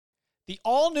The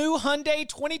all-new Hyundai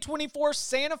 2024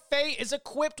 Santa Fe is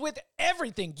equipped with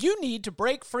everything you need to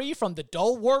break free from the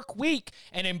dull work week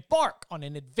and embark on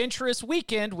an adventurous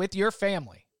weekend with your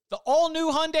family. The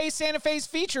all-new Hyundai Santa Fe's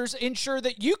features ensure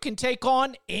that you can take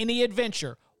on any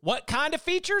adventure. What kind of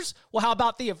features? Well, how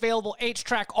about the available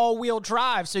H-Track all-wheel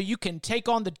drive so you can take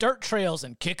on the dirt trails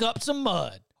and kick up some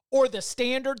mud? Or the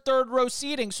standard third-row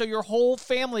seating so your whole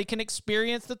family can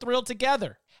experience the thrill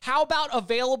together? How about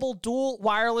available dual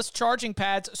wireless charging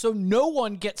pads so no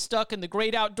one gets stuck in the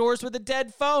great outdoors with a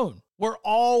dead phone? We're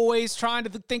always trying to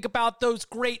think about those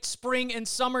great spring and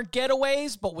summer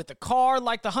getaways, but with a car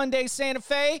like the Hyundai Santa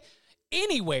Fe,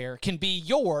 anywhere can be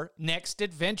your next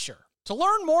adventure. To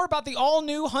learn more about the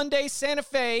all-new Hyundai Santa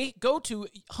Fe, go to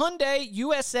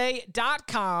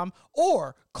HyundaiUSA.com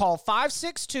or call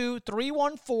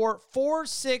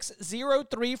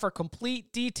 562-314-4603 for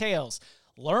complete details.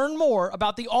 Learn more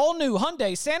about the all-new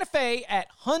Hyundai Santa Fe at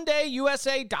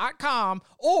HyundaiUSA.com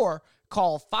or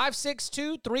call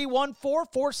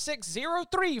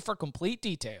 562-314-4603 for complete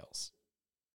details.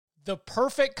 The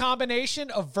perfect combination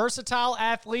of versatile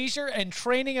athleisure and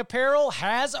training apparel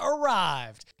has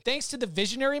arrived. Thanks to the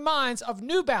visionary minds of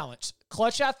New Balance,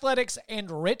 Clutch Athletics,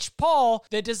 and Rich Paul,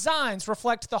 the designs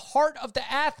reflect the heart of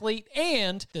the athlete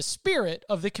and the spirit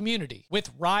of the community. With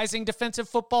rising defensive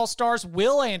football stars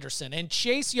Will Anderson and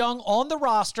Chase Young on the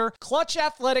roster, Clutch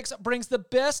Athletics brings the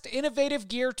best innovative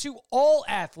gear to all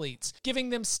athletes,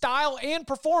 giving them style and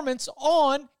performance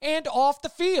on and off the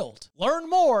field. Learn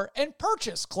more and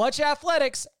purchase Clutch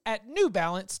Athletics at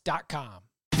newbalance.com.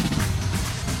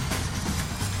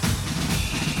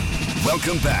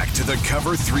 Welcome back to the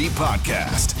Cover 3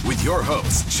 podcast with your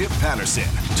hosts, Chip Patterson,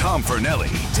 Tom Fornelli,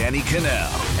 Danny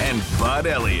Cannell, and Bud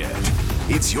Elliott.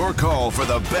 It's your call for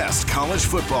the best college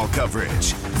football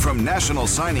coverage, from National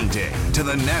Signing Day to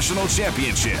the National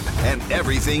Championship and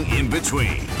everything in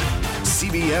between.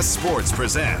 CBS Sports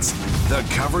presents the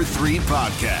Cover 3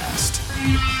 podcast.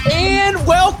 And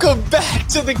welcome back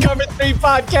to the Cover 3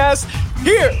 podcast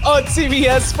here on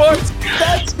CBS Sports.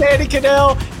 That's Danny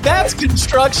Cannell. That's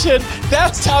Construction.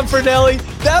 That's Tom Fornelli.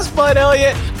 That's Bud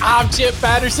Elliott. I'm Chip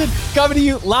Patterson, coming to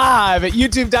you live at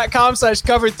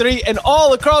youtube.com/Cover3 and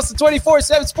all across the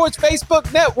 24/7 Sports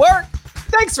Facebook network.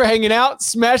 Thanks for hanging out.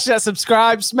 Smash that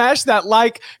subscribe, smash that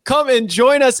like, come and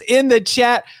join us in the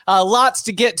chat. Lots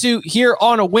to get to here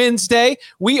on a Wednesday.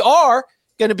 We are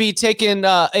going to be taking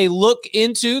a look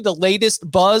into the latest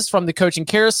buzz from the coaching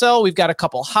carousel. We've got a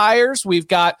couple hires. We've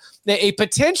got a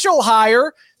potential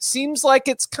hire. Seems like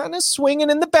it's kind of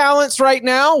swinging in the balance right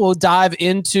now. We'll dive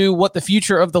into what the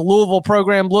future of the Louisville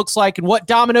program looks like and what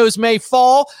dominoes may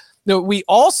fall. We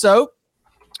also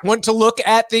want to look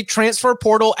at the transfer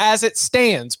portal as it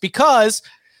stands, because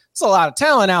there's a lot of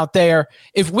talent out there.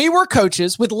 If we were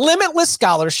coaches with limitless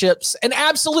scholarships and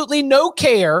absolutely no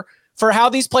care for how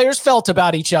these players felt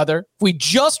about each other, we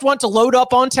just want to load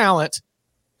up on talent,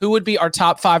 who would be our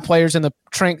top 5 players in the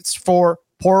transfer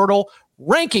portal,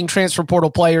 ranking transfer portal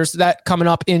players, that coming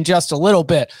up in just a little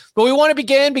bit. But we want to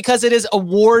begin, because it is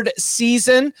award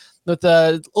season, with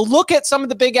a look at some of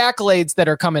the big accolades that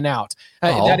are coming out.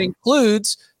 That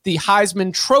includes the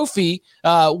Heisman Trophy,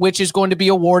 which is going to be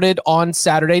awarded on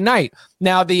Saturday night.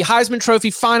 Now, the Heisman Trophy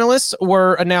finalists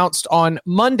were announced on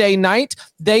Monday night.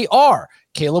 They are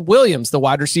Caleb Williams, the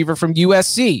wide receiver from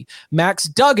USC, Max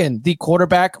Duggan, the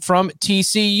quarterback from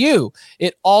TCU.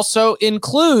 It also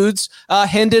includes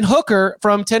Hendon Hooker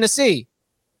from Tennessee,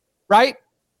 right?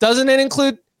 Doesn't it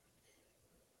include?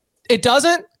 It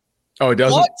doesn't? Oh, it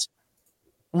doesn't?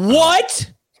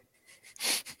 What?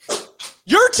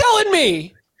 You're telling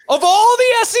me, of all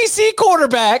the SEC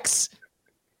quarterbacks,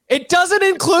 it doesn't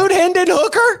include Hendon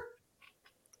Hooker?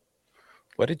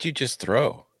 What did you just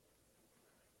throw?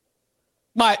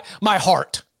 My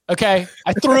heart, okay?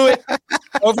 I threw it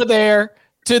over there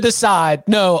to the side.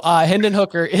 No, Hendon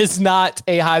Hooker is not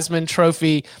a Heisman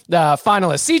Trophy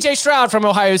finalist. CJ Stroud from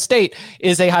Ohio State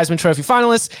is a Heisman Trophy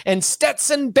finalist, and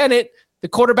Stetson Bennett, the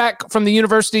quarterback from the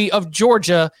University of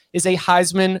Georgia, is a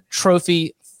Heisman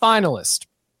Trophy finalist.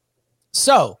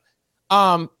 So,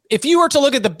 if you were to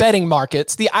look at the betting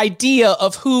markets, the idea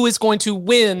of who is going to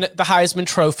win the Heisman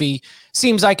Trophy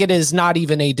seems like it is not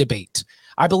even a debate.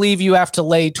 I believe you have to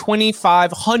lay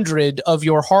 $2,500 of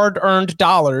your hard-earned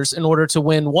dollars in order to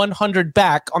win 100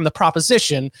 back on the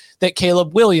proposition that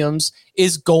Caleb Williams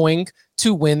is going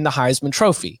to win the Heisman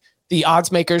Trophy. The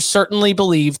odds makers certainly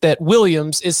believe that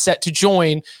Williams is set to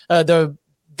join the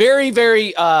very,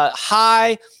 very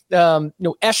high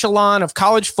echelon of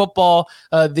college football,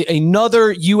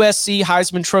 another USC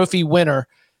Heisman Trophy winner.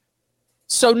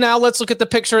 So now let's look at the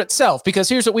picture itself, because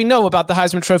here's what we know about the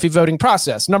Heisman Trophy voting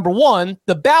process. Number one,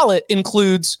 the ballot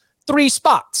includes 3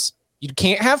 spots. You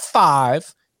can't have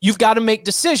 5. You've got to make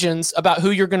decisions about who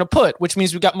you're going to put, which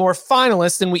means we've got more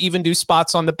finalists than we even do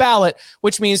spots on the ballot,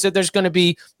 which means that there's going to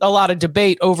be a lot of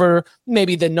debate over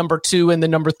maybe the number 2 and the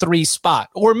number 3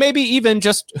 spot, or maybe even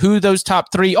just who those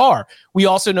top 3 are. We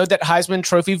also know that Heisman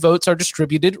Trophy votes are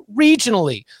distributed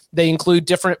regionally. They include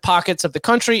different pockets of the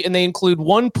country, and they include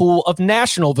one pool of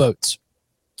national votes.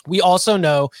 We also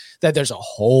know that there's a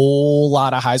whole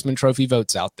lot of Heisman Trophy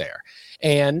votes out there,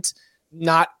 and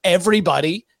not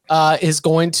everybody is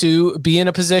going to be in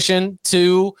a position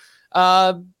to,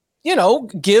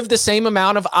 give the same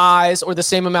amount of eyes or the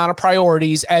same amount of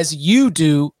priorities as you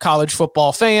do, college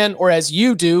football fan, or as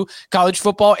you do, college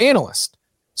football analyst.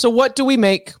 So what do we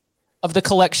make of the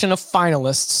collection of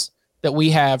finalists that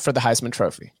we have for the Heisman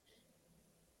Trophy?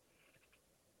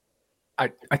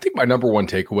 I think my number one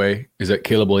takeaway is that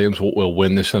Caleb Williams will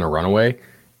win this in a runaway,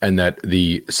 and that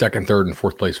the second, third, and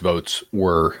fourth place votes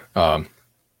were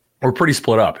pretty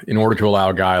split up in order to allow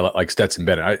a guy like Stetson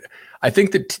Bennett. I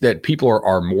think that people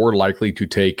are more likely to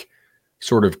take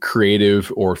sort of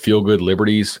creative or feel-good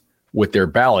liberties with their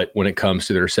ballot when it comes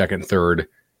to their second, third,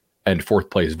 and fourth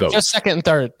place votes. Just second and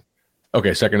third.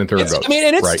 Okay, second and third votes. I mean,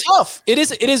 and it's tough. It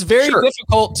is very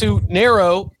difficult to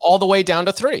narrow all the way down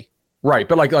to 3. Right,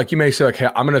 but like you may say, okay,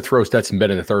 I'm going to throw Stetson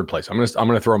Bennett in the third place. I'm going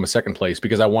to throw him in second place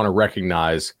because I want to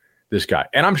recognize this guy.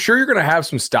 And I'm sure you're going to have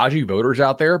some stodgy voters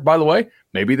out there, by the way.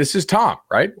 Maybe this is Tom,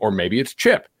 right? Or maybe it's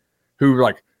Chip, who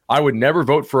like, I would never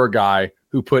vote for a guy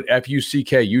who put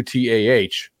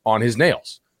FUCKUTAH on his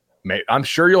nails. I'm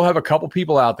sure you'll have a couple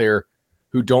people out there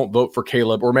who don't vote for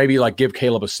Caleb, or maybe like give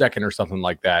Caleb a second or something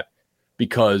like that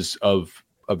because of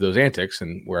those antics,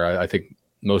 and where I think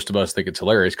most of us think it's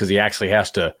hilarious because he actually has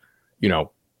to,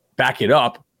 back it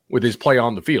up with his play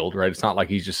on the field, right? It's not like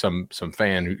he's just some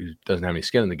fan who doesn't have any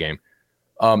skin in the game.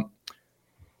 But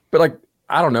like,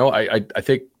 I don't know. I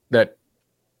think the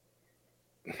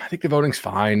voting's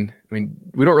fine. I mean,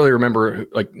 we don't really remember,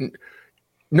 like,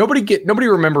 nobody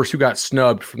remembers who got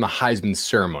snubbed from the Heisman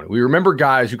ceremony. We remember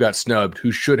guys who got snubbed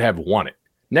who should have won it.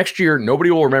 Next year,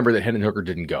 nobody will remember that Hendon Hooker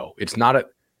didn't go. It's not a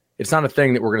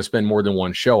thing that we're going to spend more than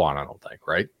one show on, I don't think,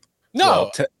 right?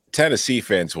 No. Well, Tennessee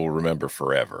fans will remember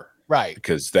forever. Right.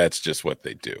 Because that's just what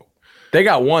they do. They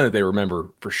got one that they remember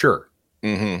for sure.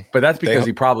 Mm-hmm. But that's because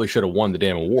he probably should have won the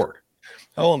damn award.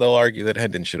 Oh, and they'll argue that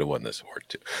Hendon should have won this award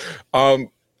too.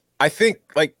 I think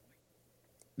like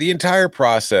the entire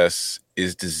process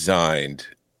is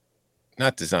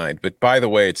not designed, but by the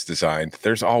way it's designed,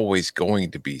 there's always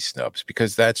going to be snubs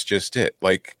because that's just it.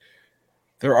 Like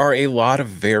there are a lot of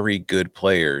very good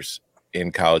players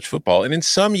in college football. And in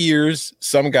some years,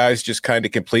 some guys just kind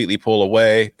of completely pull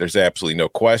away. There's absolutely no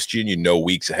question.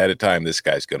 Weeks ahead of time, this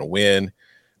guy's going to win.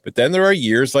 But then there are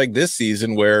years like this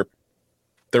season where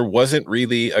there wasn't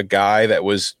really a guy that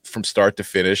was from start to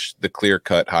finish the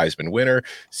clear-cut Heisman winner.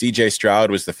 CJ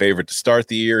Stroud was the favorite to start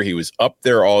the year. He was up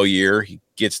there all year. He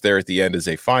gets there at the end as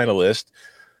a finalist.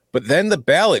 But then the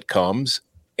ballot comes,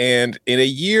 and in a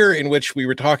year in which we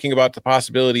were talking about the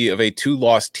possibility of a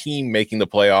 2-loss team making the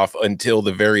playoff until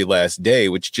the very last day,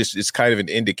 which just is kind of an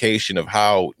indication of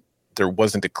how there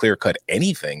wasn't a clear-cut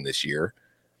anything this year,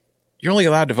 you're only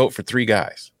allowed to vote for 3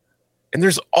 guys. And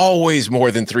there's always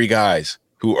more than 3 guys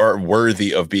who are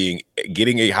worthy of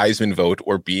getting a Heisman vote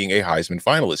or being a Heisman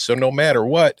finalist. So no matter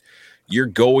what, you're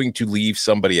going to leave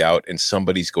somebody out and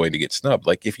somebody's going to get snubbed.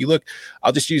 Like if you look,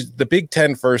 I'll just use the Big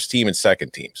Ten first team and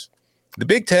second teams. The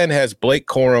Big Ten has Blake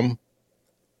Corum,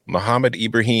 Muhammad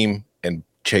Ibrahim, and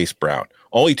Chase Brown.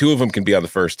 Only 2 of them can be on the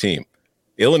first team.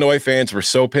 Illinois fans were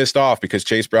so pissed off because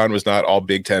Chase Brown was not all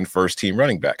Big Ten first team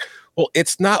running back. Well,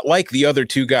 it's not like the other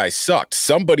 2 guys sucked.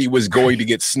 Somebody was going to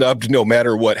get snubbed no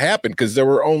matter what happened because there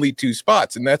were only 2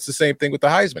 spots. And that's the same thing with the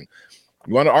Heisman.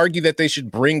 You want to argue that they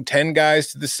should bring 10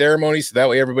 guys to the ceremony so that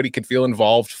way everybody can feel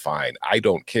involved? Fine. I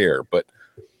don't care. But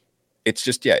it's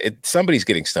just, somebody's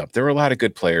getting snubbed. There were a lot of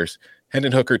good players.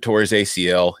 Hendon Hooker tore his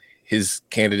ACL. His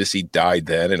candidacy died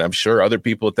then. And I'm sure other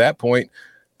people at that point,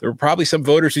 there were probably some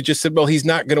voters who just said, well, he's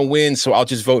not going to win, so I'll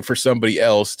just vote for somebody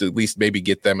else to at least maybe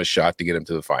get them a shot to get him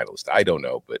to the finalist. I don't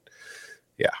know, but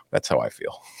yeah, that's how I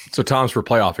feel. So Tom's for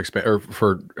playoff or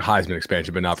for Heisman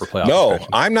expansion, but not for playoff expansion.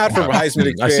 I'm not for Heisman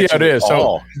expansion. I see how it is.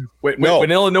 So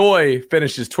when Illinois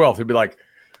finishes 12th, it'd be like,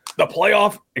 the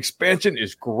playoff expansion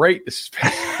is great. This is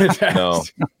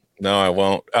fantastic. No, I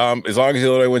won't. As long as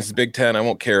Illinois wins the Big Ten, I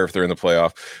won't care if they're in the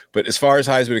playoff. But as far as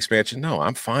Heisman expansion, no,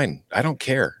 I'm fine. I don't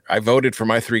care. I voted for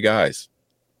my 3 guys.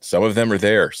 Some of them are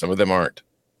there. Some of them aren't.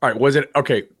 All right. Was it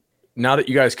okay? now that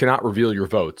you guys cannot reveal your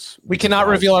votes, We cannot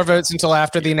reveal our votes until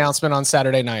after the announcement on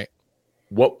Saturday night.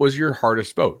 what was your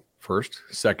hardest vote? First,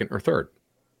 second, or third?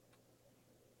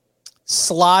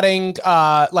 Slotting,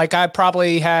 like I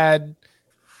probably had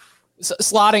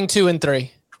slotting 2 and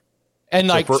 3, and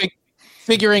like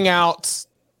figuring out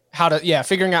how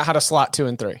to slot 2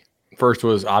 and 3. First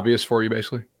was obvious for you,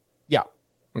 basically. Yeah.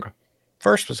 Okay.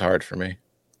 First was hard for me.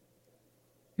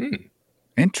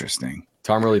 Interesting.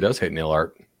 Tom really does hate nail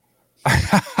art.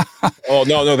 Oh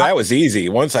no, that was easy.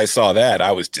 Once I saw that,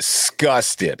 I was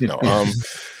disgusted.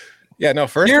 No,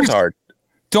 first was hard.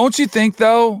 Don't you think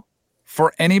though,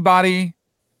 for anybody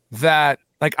that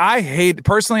like I hated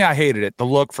it. The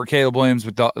look for Caleb Williams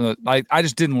with I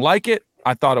just didn't like it.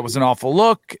 I thought it was an awful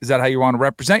look. Is that how you want to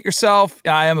represent yourself?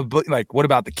 I am what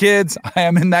about the kids? I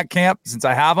am in that camp since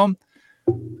I have them.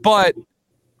 But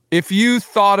if you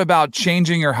thought about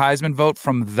changing your Heisman vote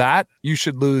from that, you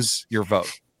should lose your vote.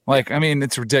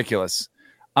 It's ridiculous.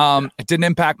 It didn't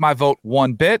impact my vote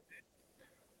one bit.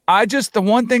 The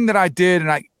one thing that I did,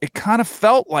 and it kind of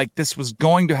felt like this was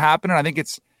going to happen, and I think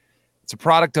it's a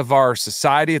product of our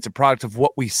society. It's a product of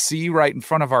what we see right in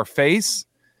front of our face.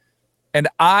 And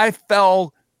I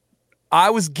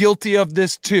was guilty of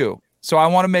this too. So I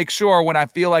want to make sure when I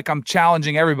feel like I'm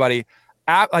challenging everybody,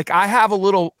 I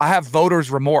have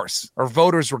voters remorse or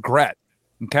voters regret.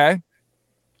 Okay.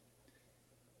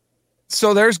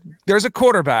 So there's a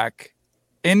quarterback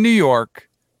in New York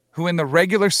who in the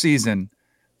regular season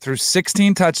threw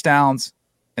 16 touchdowns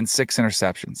and 6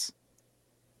 interceptions.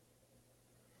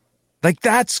 Like,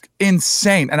 that's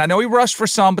insane. And I know he rushed for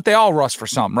some, but they all rush for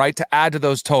some, right? To add to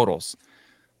those totals.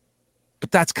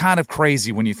 But that's kind of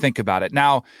crazy when you think about it.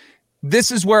 Now, this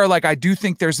is where, I do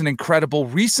think there's an incredible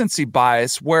recency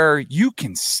bias where you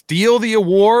can steal the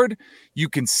award, you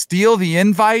can steal the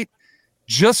invite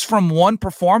just from one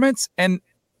performance, and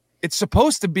it's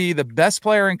supposed to be the best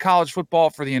player in college football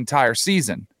for the entire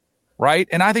season, right?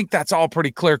 And I think that's all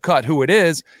pretty clear-cut who it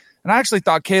is. And I actually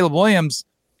thought Caleb Williams,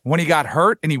 when he got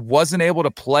hurt and he wasn't able to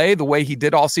play the way he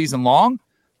did all season long,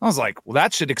 I was like, well,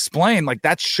 that should explain,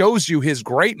 that shows you his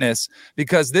greatness,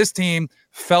 because this team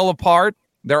fell apart.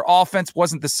 Their offense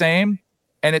wasn't the same,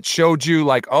 and it showed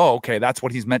you oh, okay, that's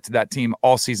what he's meant to that team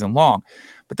all season long.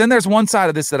 But then there's one side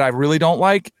of this that I really don't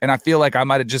like, and I feel like I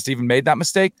might have just even made that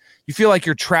mistake. You feel like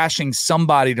you're trashing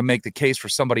somebody to make the case for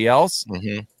somebody else.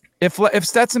 Mm-hmm. If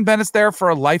Stetson Bennett's there for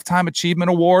a Lifetime Achievement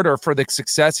Award or for the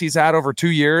success he's had over 2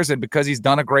 years and because he's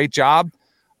done a great job,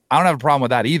 I don't have a problem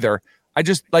with that either. I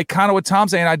just kind of what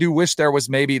Tom's saying. I do wish there was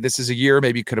maybe this is a year,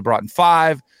 maybe you could have brought in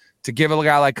 5 to give a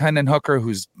guy like Hendon Hooker,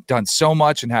 who's done so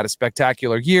much and had a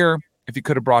spectacular year. If you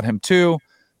could have brought him 2,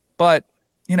 but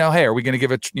hey, are we going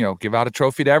to give out a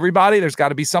trophy to everybody? There's got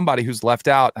to be somebody who's left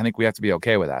out. I think we have to be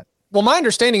okay with that. Well, my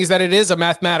understanding is that it is a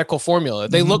mathematical formula.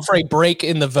 They look for a break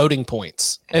in the voting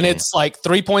points, and it's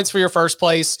 3 points for your first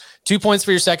place, 2 points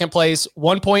for your second place,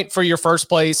 1 point for your for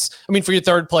your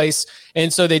third place.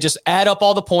 And so they just add up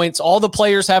all the points. All the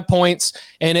players have points,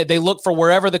 and they look for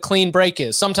wherever the clean break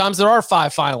is. Sometimes there are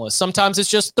 5 finalists. Sometimes it's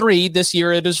just 3. This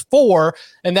year it is 4.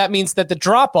 And that means that the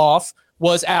drop off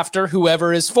was after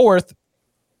whoever is 4th,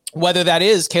 whether that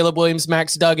is Caleb Williams,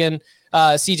 Max Duggan,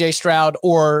 CJ Stroud,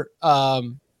 or,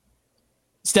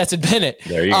 Stetson Bennett.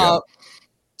 There you go.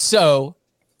 So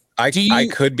I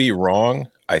could be wrong.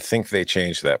 I think they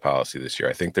changed that policy this year.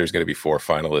 I think there's going to be 4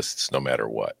 finalists no matter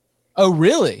what. Oh,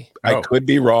 really? I could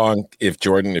be wrong.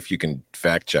 If you can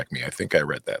fact check me, I think I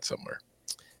read that somewhere.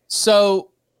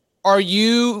 So are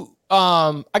you,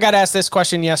 I got asked this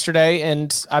question yesterday,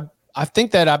 and I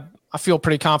think that I feel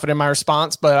pretty confident in my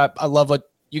response, but I love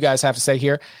what you guys have to say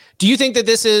here. Do you think that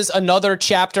this is another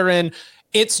chapter in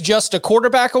it's just a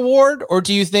quarterback award, or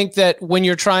do you think that when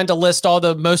you're trying to list all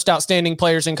the most outstanding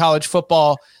players in college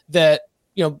football that,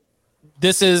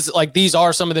 this is these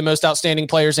are some of the most outstanding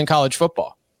players in college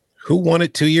football? Who won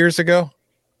it 2 years ago?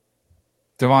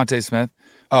 Devontae Smith.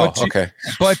 Oh, okay.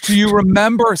 But do you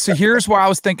remember? So here's what I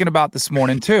was thinking about this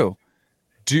morning too.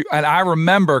 And I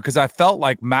remember because I felt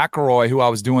like McElroy, who I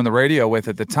was doing the radio with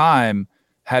at the time,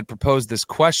 had proposed this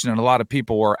question, and a lot of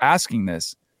people were asking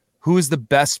this. Who is the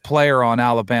best player on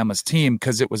Alabama's team?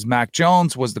 Because it was Mac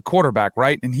Jones was the quarterback,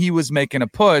 right? And he was making a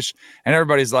push, and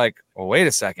everybody's like, well, wait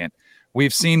a second.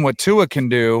 We've seen what Tua can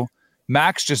do.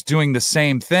 Mac's just doing the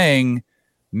same thing.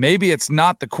 Maybe it's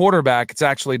not the quarterback. It's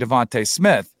actually Devontae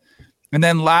Smith. And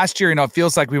then last year, it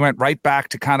feels like we went right back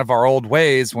to kind of our old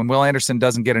ways when Will Anderson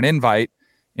doesn't get an invite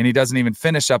and he doesn't even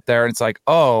finish up there. And it's like,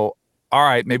 oh, all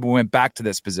right, maybe we went back to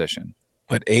this position.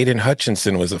 But Aiden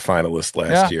Hutchinson was a finalist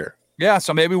last year. Yeah,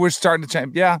 so maybe we're starting to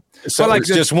change. Yeah. So like it's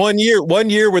just 1 year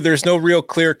where there's no real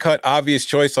clear-cut, obvious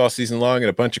choice all season long, and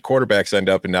a bunch of quarterbacks end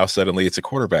up, and now suddenly it's a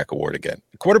quarterback award again.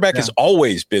 The quarterback has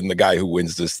always been the guy who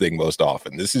wins this thing most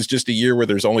often. This is just a year where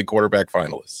there's only quarterback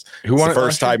finalists. Who won the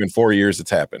first time in 4 years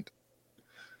it's happened?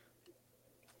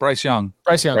 Bryce Young.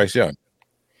 Bryce Young.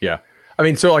 Yeah. I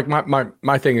mean, so like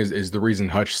my thing is the reason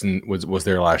Hutchinson was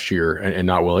there last year and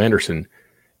not Will Anderson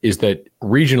is that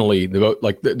regionally the vote,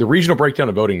 like the regional breakdown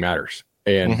of voting matters.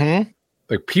 And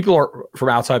like people are from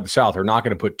outside the South are not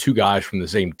going to put two guys from the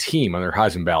same team on their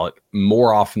Heisman ballot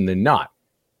more often than not.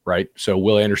 Right. So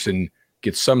Will Anderson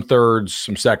gets some thirds,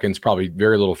 some seconds, probably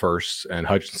very little firsts, and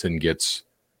Hutchinson gets,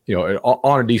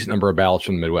 on a decent number of ballots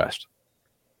from the Midwest.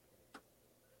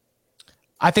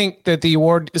 I think that the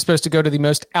award is supposed to go to the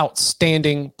most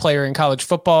outstanding player in college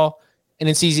football, and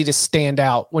it's easy to stand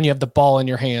out when you have the ball in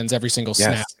your hands every single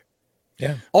snap.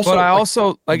 Yeah.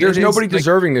 Also, but there's nobody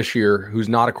deserving this year who's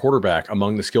not a quarterback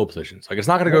among the skill positions. Like it's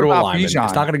not going to go to a lineman. It's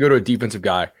not going to go to a defensive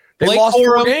guy. They lost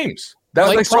 4 games.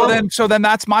 So then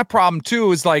that's my problem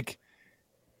too. Is like,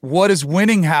 what does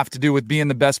winning have to do with being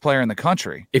the best player in the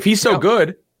country? If he's so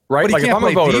good. Right, but he can't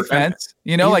play defense.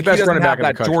 Like he doesn't have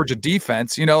that Georgia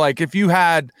defense. Like if you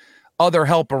had other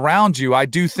help around you, I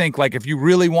do think like if you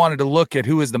really wanted to look at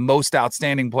who is the most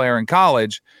outstanding player in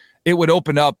college, it would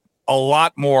open up a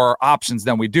lot more options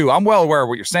than we do. I'm well aware of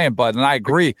what you're saying, bud, and I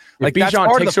agree. Like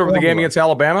Bijan takes over the game against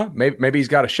Alabama, maybe he's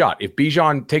got a shot. If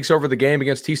Bijan takes over the game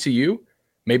against TCU,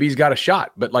 maybe he's got a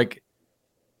shot. But like,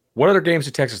 what other games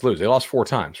did Texas lose? They lost 4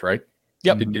 times, right?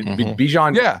 Yep.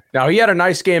 Bijan. Yeah. Now he had a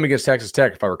nice game against Texas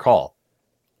Tech, if I recall.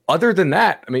 Other than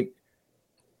that, I mean,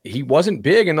 he wasn't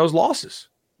big in those losses,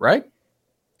 right?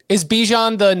 Is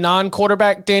Bijan the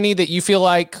non-quarterback, Danny, that you feel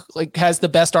like has the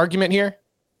best argument here?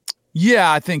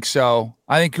 Yeah, I think so.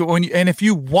 I think if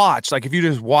you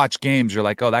just watch games, you're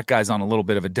like, oh, that guy's on a little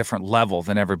bit of a different level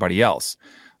than everybody else.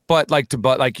 I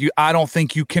don't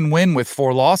think you can win with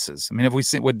 4 losses. I mean, if we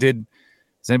see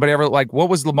does anybody ever what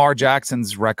was Lamar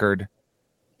Jackson's record?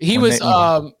 He was.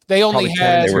 They only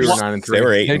had. They were 9-3. They were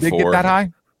 8-4. They did get that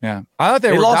high. Yeah, I thought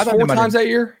they lost 4 times that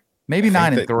year. Maybe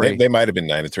 9-3. They might have been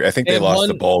 9-3. I think they lost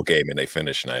the bowl game and they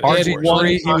finished 9-3.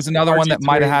 RG3. He was another one that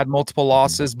might have had multiple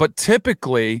losses, but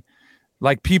typically,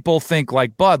 like people think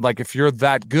like Bud, like if you're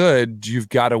that good, you've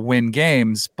got to win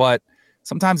games. But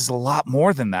sometimes it's a lot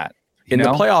more than that. In the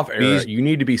playoff era, you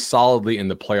need to be solidly in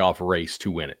the playoff race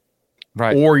to win it.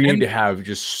 Right. Or you need to have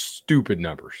just stupid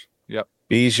numbers. Yep.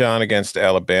 Bijan against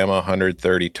Alabama,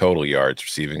 130 total yards,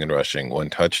 receiving and rushing, 1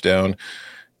 touchdown.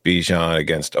 Bijan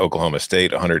against Oklahoma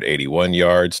State, 181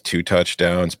 yards, 2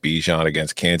 touchdowns. Bijan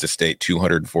against Kansas State,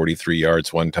 243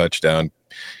 yards, 1 touchdown.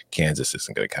 Kansas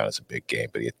isn't going to count as a big game,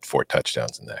 but he had 4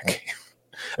 touchdowns in that game.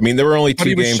 I mean, there were only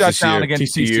 2 games this year.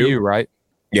 Against TCU, right?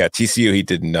 Yeah, TCU, he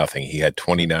did nothing. He had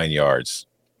 29 yards.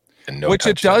 Which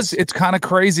touchdowns. It does. It's kind of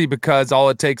crazy because all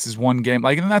it takes is 1 game.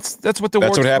 Like, and that's what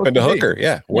that's what happened to Hooker.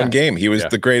 Yeah, 1 game. He was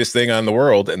the greatest thing on the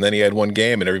world, and then he had 1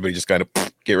 game, and everybody just kind of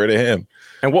get rid of him.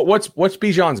 And what's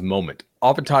Bijan's moment?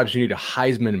 Oftentimes, you need a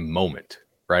Heisman moment,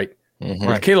 right? Mm-hmm.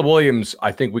 With Caleb Williams,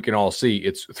 I think we can all see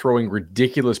it's throwing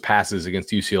ridiculous passes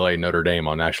against UCLA and Notre Dame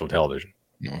on national television,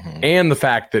 and the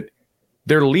fact that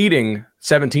they're leading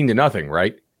 17-0,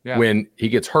 right? Yeah. When he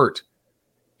gets hurt.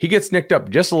 He gets nicked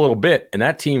up just a little bit, and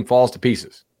that team falls to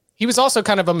pieces. He was also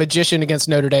kind of a magician against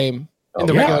Notre Dame in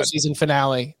the regular season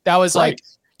finale. That was like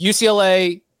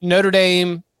UCLA, Notre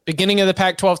Dame, beginning of the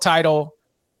Pac-12 title.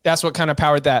 That's what kind of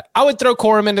powered that. I would throw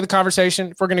Corum into the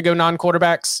conversation if we're going to go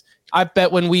non-quarterbacks. I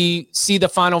bet when we see the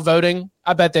final voting,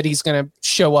 I bet that he's going to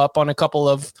show up on a couple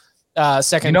of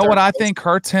second. You know what I think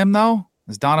hurts him, though?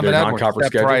 Is Donovan Edwards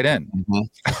stepped right in.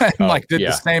 And did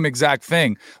the same exact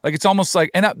thing. Like, it's almost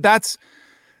like, and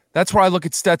that's where I look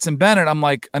at Stetson Bennett. I'm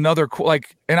like, and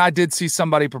I did see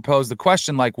somebody propose the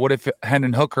question, like, what if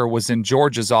Hendon Hooker was in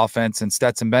Georgia's offense and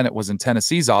Stetson Bennett was in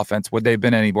Tennessee's offense? Would they have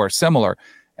been anywhere similar?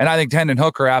 And I think Hendon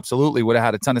Hooker absolutely would have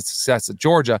had a ton of success at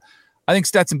Georgia. I think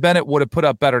Stetson Bennett would have put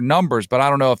up better numbers, but I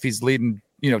don't know if he's leading,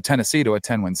 Tennessee to a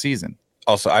 10-win season.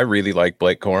 Also, I really like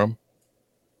Blake Corum.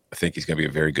 I think he's going to be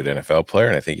a very good NFL player,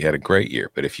 and I think he had a great year.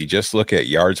 But if you just look at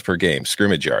yards per game,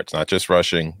 scrimmage yards, not just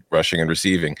rushing and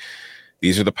receiving,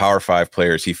 these are the Power 5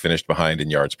 players he finished behind in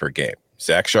yards per game.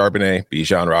 Zach Charbonnet,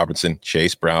 Bijan Robinson,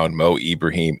 Chase Brown, Mo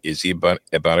Ibrahim, Izzy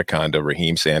Abanikanda,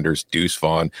 Raheem Sanders, Deuce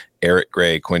Vaughn, Eric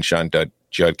Gray, Quinshon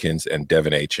Judkins, and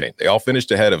Devin Achane. They all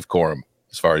finished ahead of Corum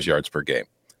as far as yards per game.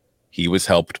 He was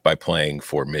helped by playing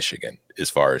for Michigan as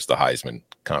far as the Heisman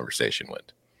conversation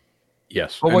went.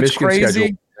 Yes. But what's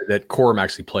crazy that Corum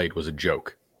actually played was a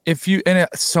joke.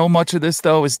 So much of this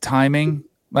though is timing.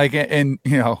 Like, and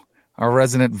our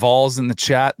resident Vols in the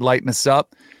chat, lighting us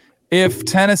up. If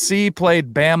Tennessee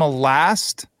played Bama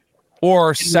last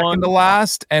or second to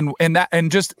last, and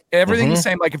just everything the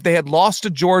same, like if they had lost to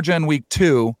Georgia in week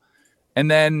 2 and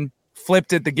then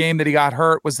flipped it, the game that he got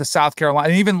hurt was the South Carolina,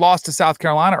 and even lost to South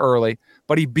Carolina early,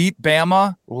 but he beat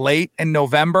Bama late in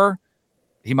November,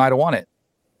 he might have won it.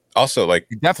 Also, like,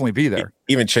 he'd definitely be there.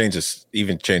 Even change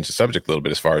the subject a little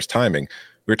bit as far as timing.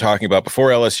 We were talking about before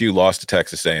LSU lost to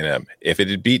Texas A&M. If it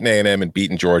had beaten A&M and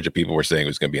beaten Georgia, people were saying it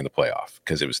was going to be in the playoff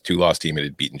because it was a 2-loss team and it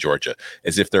had beaten Georgia.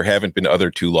 As if there haven't been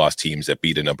other 2-loss teams that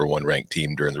beat a number 1 ranked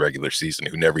team during the regular season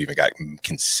who never even got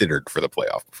considered for the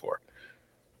playoff before.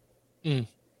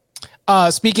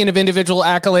 Speaking of individual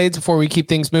accolades, before we keep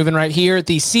things moving right here,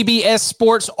 the CBS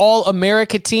Sports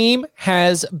All-America team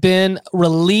has been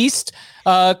released.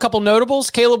 A couple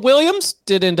notables. Caleb Williams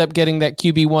did end up getting that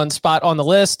QB1 spot on the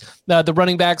list. The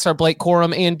running backs are Blake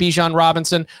Corum and Bijan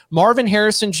Robinson. Marvin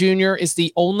Harrison Jr. is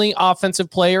the only offensive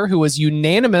player who was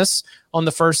unanimous on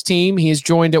the first team. He is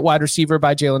joined at wide receiver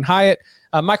by Jalen Hyatt.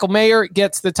 Michael Mayer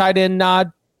gets the tight end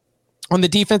nod. On the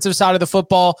defensive side of the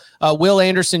football, Will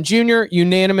Anderson Jr.,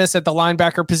 unanimous at the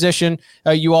linebacker position.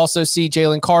 You also see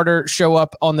Jalen Carter show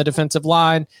up on the defensive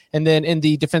line. And then in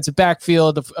the defensive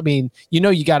backfield,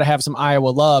 you got to have some Iowa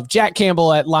love. Jack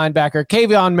Campbell at linebacker,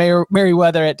 Kavion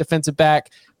Merriweather at defensive back,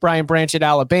 Brian Branch at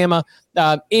Alabama.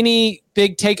 Any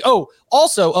big take? Oh,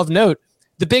 also of note,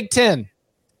 the Big Ten,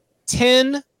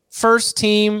 10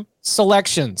 first-team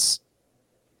selections.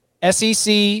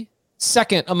 SEC,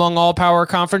 second among all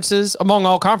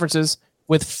conferences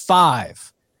with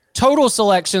 5 total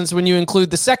selections. When you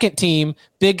include the second team,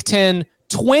 Big Ten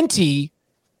 20,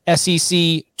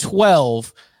 SEC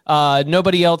 12.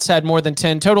 Nobody else had more than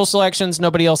 10 total selections.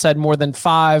 Nobody else had more than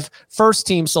 5 first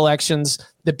team selections.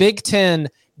 The Big Ten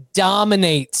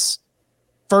dominates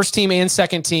first team and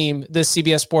second team, this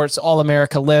CBS Sports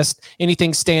All-America list.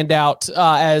 Anything stand out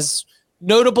as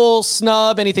notable,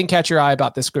 snub, anything catch your eye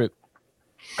about this group?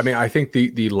 I mean, I think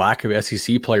the lack of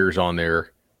SEC players on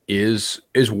there is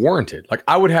warranted. Like,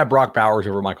 I would have Brock Bowers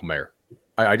over Michael Mayer.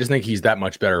 I just think he's that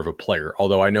much better of a player.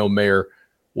 Although I know Mayer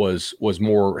was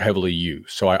more heavily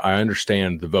used, so I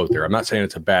understand the vote there. I'm not saying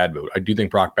it's a bad vote. I do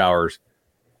think Brock Bowers,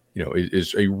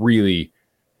 is a really,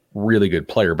 really good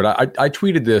player. But I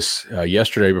tweeted this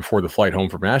yesterday before the flight home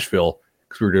from Nashville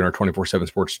because we were doing our 24/7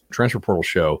 Sports Transfer Portal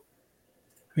show.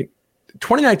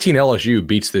 2019 LSU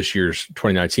beats this year's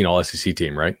 2019 All-SEC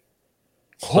team, right?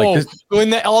 When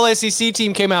the All-SEC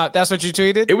team came out, that's what you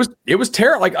tweeted? It was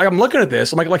terrible. Like, I'm looking at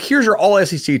this. I'm like, here's your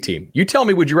All-SEC team. You tell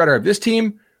me, would you rather have this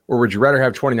team or would you rather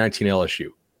have 2019 LSU?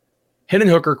 Hendon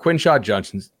Hooker, Quinshad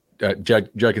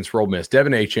Judkins for Ole Miss,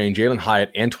 Devin Achane, Jalen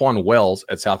Hyatt, Antoine Wells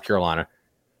at South Carolina,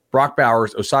 Brock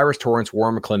Bowers, Osiris Torrance,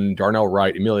 Warren McClendon, Darnell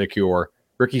Wright, Amelia Kior,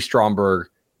 Ricky Stromberg,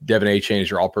 Devin Achane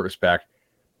is your all-purpose back.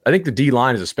 I think the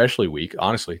D-line is especially weak,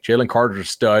 honestly. Jalen Carter's a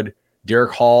stud.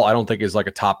 Derek Hall, I don't think is like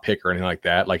a top pick or anything like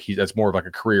that. Like, that's more of like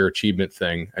a career achievement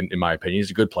thing, in my opinion.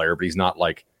 He's a good player, but he's not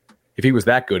like, if he was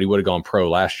that good, he would have gone pro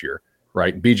last year,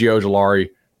 right? B.J. Ojolari,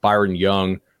 Byron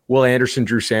Young, Will Anderson,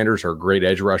 Drew Sanders are great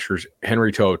edge rushers.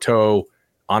 Henry To'oTo'o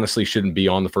honestly shouldn't be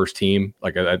on the first team.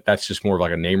 Like, that's just more of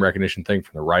like a name recognition thing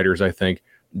from the writers, I think.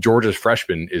 Georgia's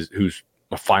freshman who's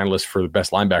a finalist for the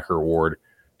best linebacker award,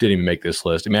 didn't even make this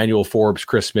list. Emmanuel Forbes,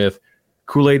 Chris Smith,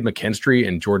 Kool-Aid McKinstry,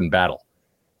 and Jordan Battle.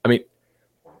 I mean,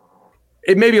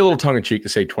 it may be a little tongue-in-cheek to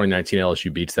say 2019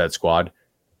 LSU beats that squad,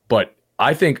 but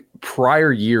I think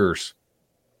prior years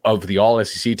of the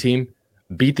All-SEC team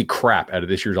beat the crap out of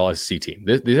this year's All-SEC team.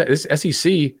 This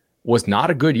SEC was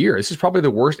not a good year. This is probably the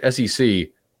worst SEC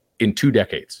in 2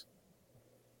 decades.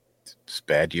 It's a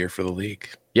bad year for the league.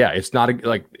 Yeah, it's not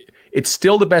it's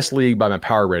still the best league by my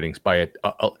power ratings by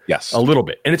a little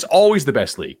bit. And it's always the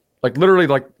best league. Like, literally,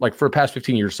 like for the past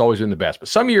 15 years, it's always been the best. But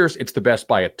some years it's the best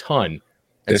by a ton.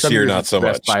 And this year, not so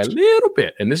much. By a little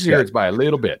bit. And this year it's by a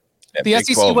little bit. The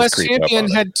SEC West champion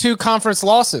had 2 conference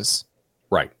losses.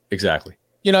 Right. Exactly.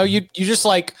 You just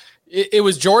like, it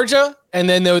was Georgia, and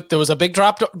then there was a big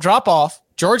drop off.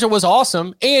 Georgia was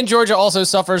awesome. And Georgia also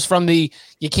suffers from you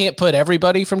can't put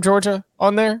everybody from Georgia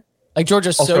on there. Like,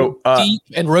 Georgia's so deep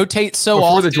and rotates so often.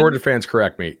 Before the Georgia fans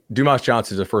correct me, Dumas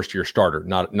Johnson is a first-year starter,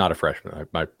 not a freshman.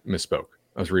 I misspoke.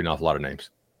 I was reading off a lot of names.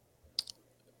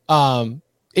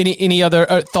 Any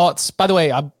other thoughts? By the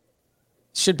way, I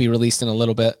should be released in a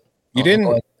little bit. You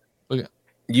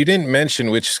didn't mention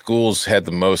which schools had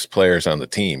the most players on the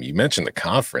team. You mentioned the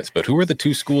conference, but who were the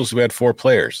 2 schools who had 4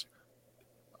 players?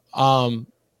 I'm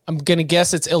gonna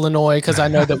guess it's Illinois because I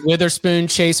know that Witherspoon,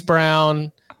 Chase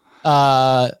Brown,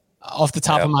 off the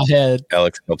top of my head,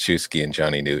 Alex Kolchewski and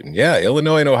Johnny Newton. Yeah,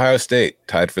 Illinois and Ohio State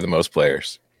tied for the most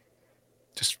players.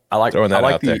 Just I like throwing that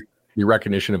out there. The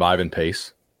recognition of Ivan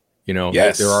Pace. You know,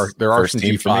 Yes. there are First some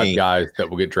team for G5 me. guys that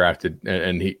will get drafted,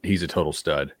 and he's a total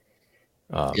stud.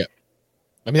 Yeah.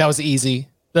 I mean, that was easy.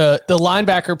 The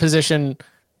linebacker position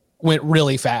went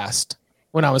really fast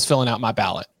when I was filling out my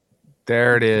ballot.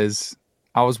 There it is.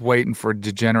 I was waiting for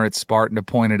degenerate Spartan to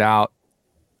point it out.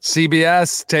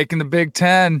 CBS taking the Big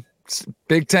Ten.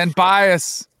 Big Ten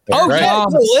bias. Oh, right. yeah.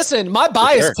 No, listen, my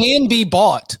bias can be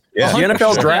bought. Yeah. The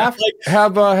NFL draft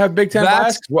have Big Ten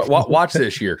bias. That's- Watch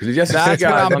this year because the SEC That's what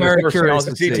guys I'm on the very first curious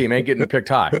to SEC see. team ain't getting picked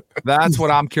high. That's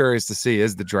what I'm curious to see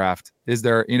is the draft. Is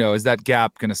there, is that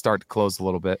gap going to start to close a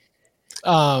little bit?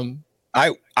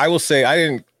 I will say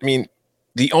I mean,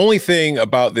 the only thing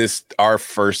about this, our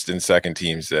first and second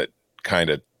teams that kind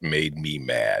of made me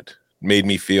mad, made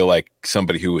me feel like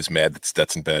somebody who was mad that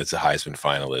Stetson Bennett's a Heisman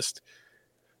finalist.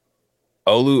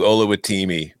 Olu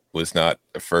Oluwatimi was not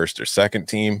a first or second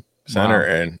team center.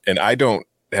 Wow. And I don't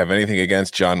have anything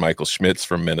against John Michael Schmitz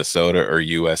from Minnesota or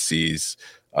USC's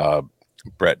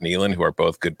Brett Nealon, who are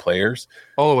both good players.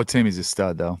 Oluwatimi's a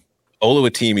stud, though.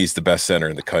 Oluwatimi's the best center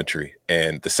in the country,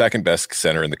 and the second best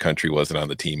center in the country wasn't on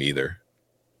the team either.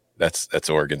 That's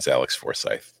Oregon's Alex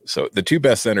Forsyth. So the two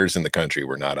best centers in the country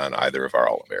were not on either of our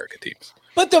All-America teams.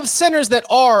 But the centers that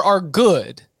are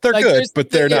good. They're Like, good, there's- but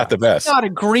they're not the best. Not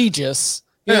egregious.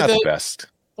 You They're know, not the best.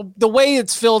 the way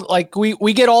it's filled, like we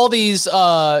get all these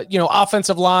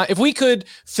offensive line. If we could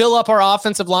fill up our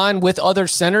offensive line with other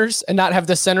centers and not have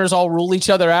the centers all rule each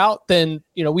other out, then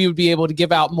we would be able to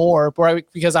give out more, right?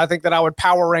 Because I think that I would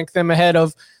power rank them ahead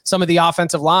of some of the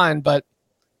offensive line, but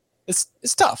it's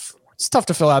tough. It's tough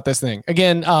to fill out this thing.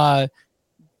 Again,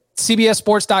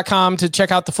 CBSSports.com to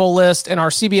check out the full list, and our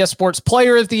CBS Sports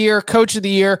Player of the Year, Coach of the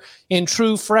Year, and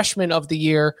True Freshman of the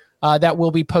Year that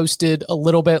will be posted a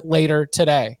little bit later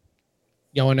today.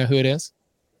 You want to know who it is?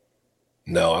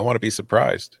 No, I want to be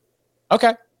surprised.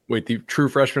 Okay. Wait, the true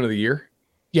freshman of the year?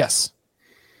 Yes.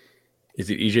 Is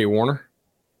it EJ Warner?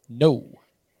 No.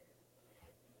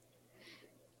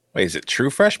 Wait, is it true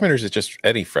freshman or is it just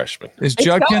any freshman? Is It's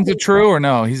Judkins not- a true or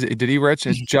no? Did he Rich?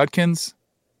 Is Judkins?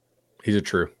 He's a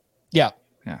true. Yeah.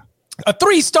 Yeah. A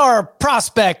 3-star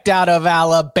prospect out of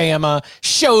Alabama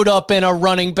showed up in a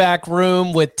running back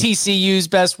room with TCU's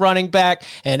best running back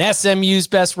and SMU's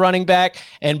best running back.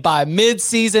 And by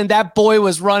midseason, that boy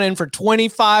was running for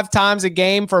 25 times a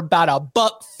game for about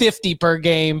 $1.50 per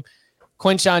game.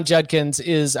 Quinshon Judkins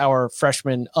is our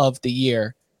freshman of the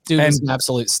year. Dude is an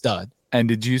absolute stud. And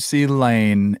did you see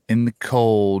Lane in the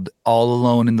cold, all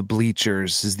alone in the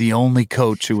bleachers, is the only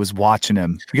coach who was watching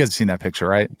him? You guys have seen that picture,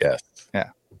 right? Yes.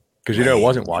 Yeah. Because it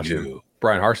wasn't watching you.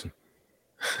 Brian Harsin.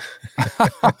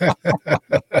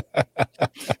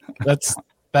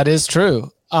 That is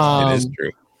true. It is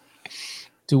true.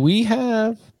 Do we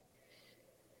have?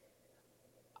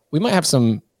 We might have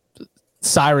some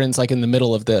sirens like in the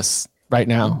middle of this right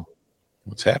now.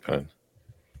 What's happening?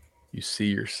 You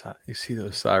see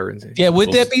those sirens. Yeah,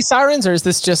 would that be sirens, or is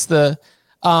this just the?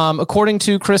 According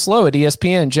to Chris Lowe at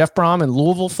ESPN, Jeff Brom and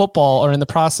Louisville football are in the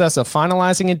process of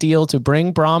finalizing a deal to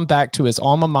bring Brom back to his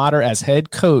alma mater as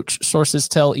head coach. Sources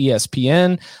tell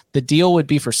ESPN the deal would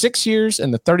be for 6 years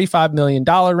in the $35 million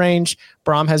range.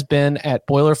 Brom has been at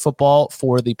Boiler football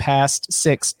for the past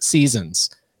 6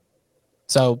 seasons.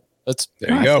 So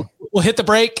There you go. we'll hit the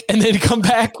break and then come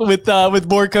back with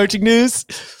more coaching news.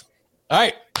 All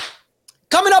right.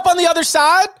 Coming up on the other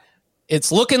side,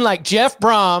 it's looking like Jeff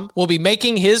Brom will be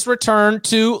making his return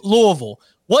to Louisville.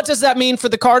 What does that mean for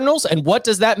the Cardinals, and what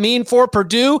does that mean for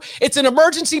Purdue? It's an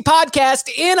emergency podcast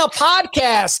in a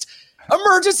podcast.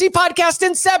 Emergency podcast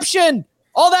inception.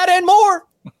 All that and more.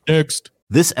 Next.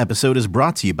 This episode is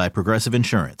brought to you by Progressive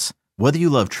Insurance. Whether you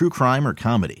love true crime or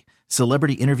comedy,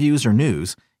 celebrity interviews or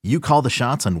news, you call the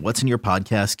shots on what's in your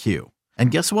podcast queue.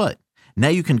 And guess what? Now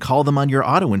you can call them on your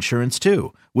auto insurance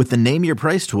too with the Name Your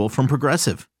Price tool from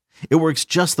Progressive. It works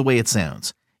just the way it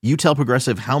sounds. You tell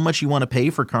Progressive how much you want to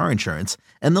pay for car insurance,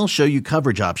 and they'll show you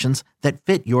coverage options that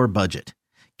fit your budget.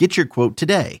 Get your quote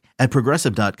today at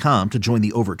Progressive.com to join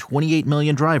the over 28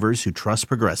 million drivers who trust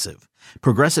Progressive.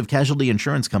 Progressive Casualty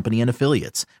Insurance Company and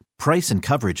Affiliates. Price and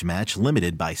coverage match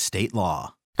limited by state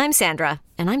law. I'm Sandra,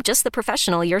 and I'm just the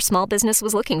professional your small business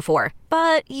was looking for.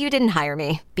 But you didn't hire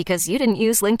me because you didn't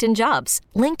use LinkedIn Jobs.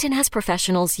 LinkedIn has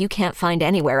professionals you can't find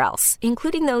anywhere else,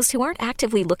 including those who aren't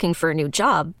actively looking for a new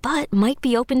job, but might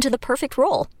be open to the perfect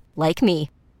role, like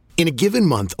me. In a given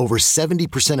month, over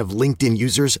 70% of LinkedIn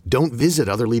users don't visit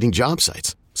other leading job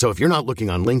sites. So if you're not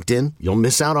looking on LinkedIn, you'll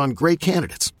miss out on great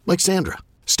candidates like Sandra.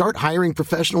 Start hiring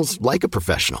professionals like a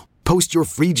professional. Post your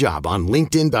free job on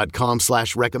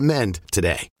linkedin.com/recommend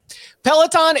today.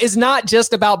 Peloton is not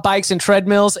just about bikes and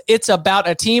treadmills. It's about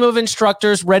a team of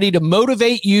instructors ready to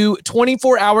motivate you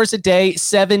 24 hours a day,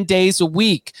 7 days a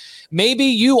week. Maybe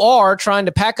you are trying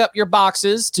to pack up your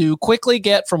boxes to quickly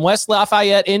get from West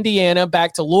Lafayette, Indiana,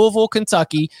 back to Louisville,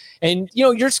 Kentucky, and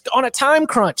you're on a time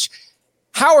crunch.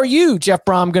 How are you, Jeff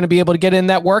Brom, going to be able to get in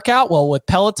that workout? Well, with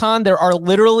Peloton, there are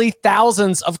literally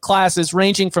thousands of classes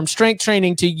ranging from strength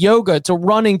training to yoga to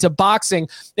running to boxing.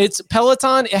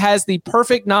 Peloton. It has the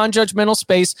perfect non-judgmental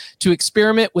space to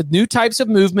experiment with new types of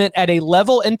movement at a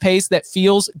level and pace that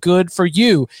feels good for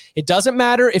you. It doesn't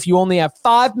matter if you only have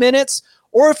 5 minutes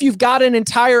or if you've got an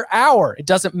entire hour. It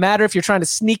doesn't matter if you're trying to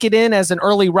sneak it in as an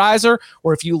early riser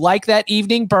or if you like that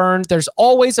evening burn. There's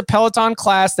always a Peloton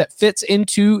class that fits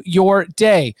into your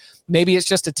day. Maybe it's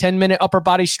just a 10-minute upper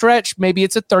body stretch. Maybe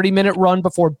it's a 30-minute run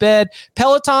before bed.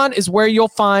 Peloton is where you'll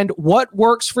find what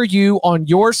works for you on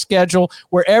your schedule,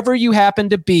 wherever you happen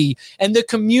to be. And the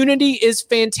community is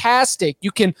fantastic.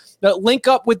 You can link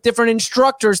up with different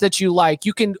instructors that you like.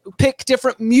 You can pick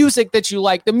different music that you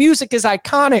like. The music is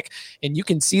iconic. And you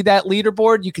can see that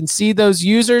leaderboard. You can see those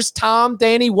users. Tom,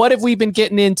 Danny, what have we been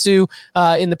getting into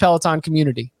in the Peloton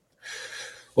community?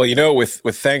 Well,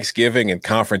 with Thanksgiving and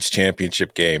conference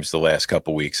championship games the last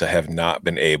couple of weeks, I have not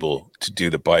been able to do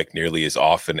the bike nearly as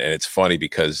often. And it's funny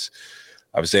because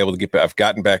I was able to get back. I've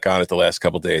gotten back on it the last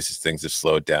couple of days as things have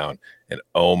slowed down. And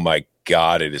oh my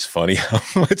God, it is funny how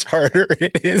much harder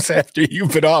it is after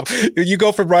you've been off. You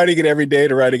go from riding it every day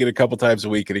to riding it a couple times a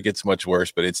week, and it gets much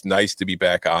worse. But it's nice to be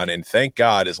back on. And thank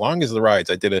God, as long as the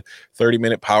rides, I did a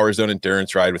 30-minute Power Zone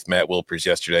endurance ride with Matt Wilpers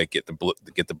yesterday. Get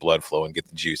the blood flow and get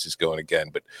the juices going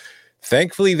again. But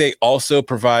thankfully, they also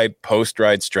provide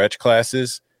post-ride stretch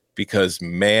classes. Because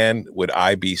man, would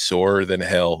I be sorer than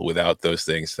hell without those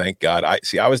things. Thank God. I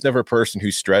was never a person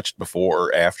who stretched before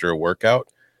or after a workout.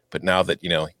 But now that,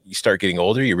 you start getting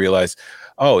older, you realize,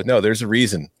 oh, no, there's a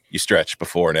reason you stretch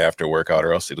before and after a workout,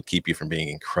 or else it'll keep you from being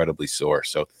incredibly sore.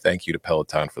 So thank you to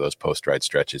Peloton for those post-ride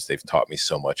stretches. They've taught me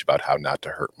so much about how not to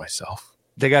hurt myself.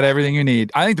 They got everything you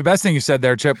need. I think the best thing you said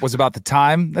there, Chip, was about the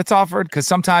time that's offered, because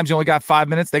sometimes you only got 5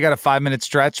 minutes. They got a 5-minute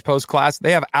stretch post-class.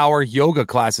 They have hour yoga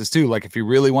classes, too, like if you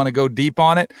really want to go deep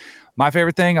on it. My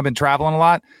favorite thing, I've been traveling a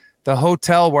lot. The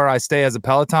hotel where I stay as a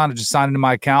Peloton, I just signed into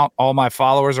my account. All my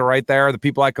followers are right there. The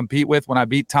people I compete with, when I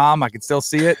beat Tom, I can still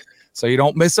see it. So you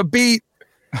don't miss a beat.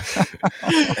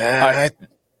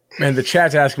 Man, the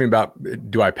chat's asking me about,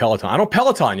 do I Peloton? I don't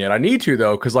Peloton yet. I need to,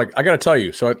 though, because I got to tell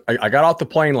you. So I got off the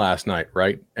plane last night,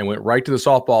 right, and went right to the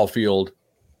softball field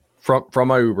from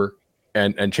my Uber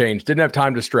and changed. Didn't have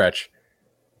time to stretch.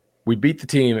 We beat the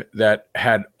team that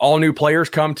had all new players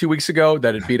come 2 weeks ago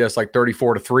that had beat us like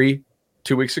 34-3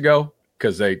 2 weeks ago,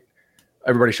 because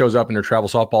everybody shows up in their travel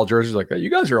softball jerseys like that. You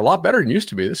guys are a lot better than you used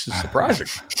to be. This is surprising.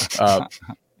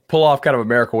 Pull off kind of a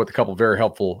miracle with a couple of very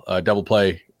helpful double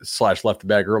play / left the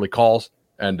bag early calls.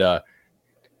 And I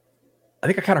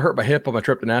think I kind of hurt my hip on my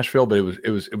trip to Nashville, but it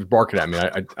was barking at me.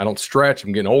 I don't stretch.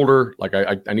 I'm getting older. Like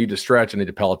I need to stretch. I need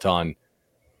to Peloton.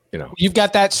 You've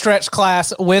got that stretch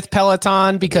class with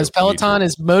Peloton, because Peloton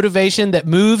is motivation that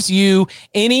moves you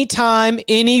anytime,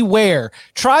 anywhere.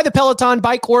 Try the Peloton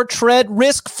bike or tread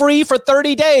risk-free for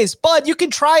 30 days. Bud, you can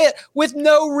try it with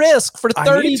no risk for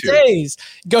 30 days.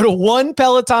 Go to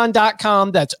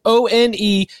onepeloton.com. That's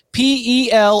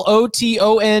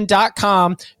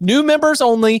ONEPELOTON.com. New members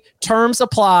only. Terms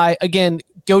apply. Again,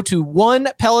 go to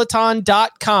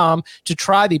onepeloton.com to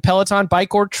try the Peloton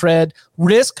bike or tread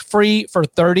risk-free for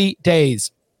 30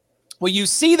 days. Well, you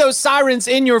see those sirens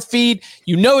in your feed.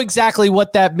 You know exactly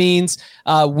what that means.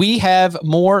 We have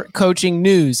more coaching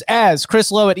news, as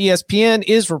Chris Lowe at ESPN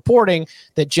is reporting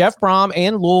that Jeff Brom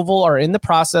and Louisville are in the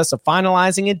process of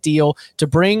finalizing a deal to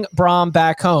bring Brom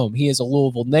back home. He is a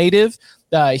Louisville native.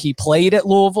 He played at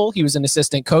Louisville. He was an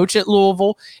assistant coach at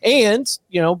Louisville. And,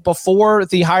 before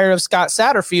the hire of Scott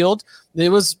Satterfield, it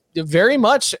was very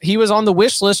much he was on the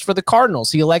wish list for the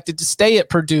Cardinals. He elected to stay at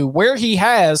Purdue, where he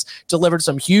has delivered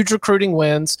some huge recruiting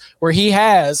wins, where he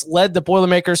has led the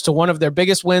Boilermakers to one of their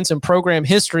biggest wins in program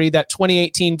history, that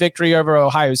 2018 victory over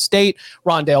Ohio State.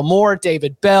 Rondale Moore,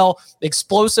 David Bell,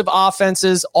 explosive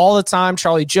offenses all the time.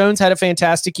 Charlie Jones had a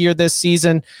fantastic year this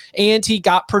season, and he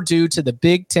got Purdue to the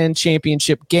Big Ten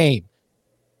championship game.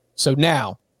 So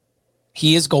now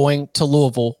he is going to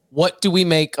Louisville. What do we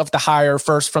make of the hire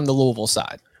first from the Louisville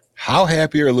side? How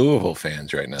happy are Louisville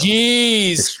fans right now?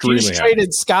 Jeez. You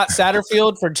traded Scott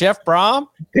Satterfield for Jeff Brom?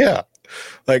 Yeah.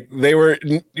 Like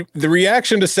the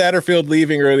reaction to Satterfield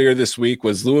leaving earlier this week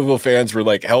was Louisville fans were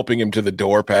like helping him to the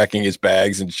door, packing his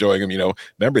bags and showing him,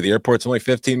 remember the airport's only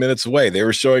 15 minutes away. They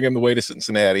were showing him the way to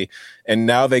Cincinnati. And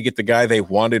now they get the guy they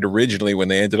wanted originally when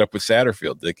they ended up with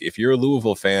Satterfield. Like if you're a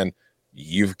Louisville fan,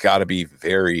 you've got to be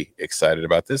very excited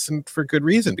about this, and for good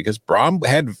reason, because Brom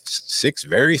had 6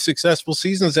 very successful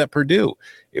seasons at Purdue.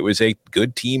 It was a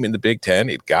good team in the Big Ten.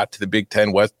 It got to the Big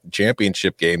Ten West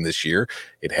championship game this year.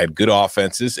 It had good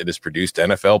offenses. It has produced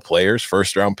NFL players,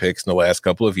 first-round picks in the last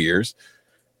couple of years,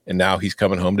 and now he's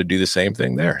coming home to do the same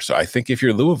thing there. So I think if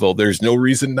you're Louisville, there's no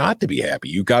reason not to be happy.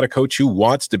 You've got a coach who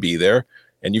wants to be there,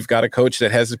 and you've got a coach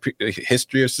that has a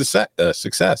history of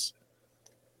success.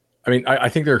 I mean, I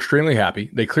think they're extremely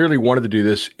happy. They clearly wanted to do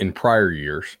this in prior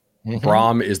years. Mm-hmm.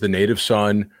 Brom is the native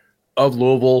son of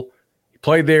Louisville. He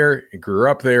played there. He grew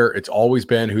up there. It's always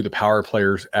been who the power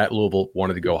players at Louisville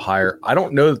wanted to go hire. I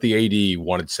don't know that the AD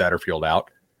wanted Satterfield out,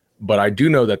 but I do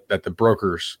know that the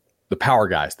brokers, the power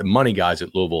guys, the money guys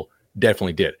at Louisville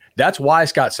definitely did. That's why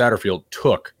Scott Satterfield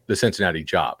took the Cincinnati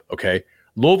job, okay?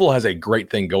 Louisville has a great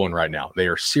thing going right now. They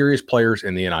are serious players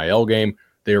in the NIL game.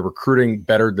 They are recruiting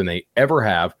better than they ever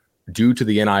have, due to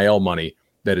the NIL money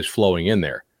that is flowing in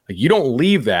there. Like, you don't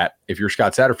leave that if you're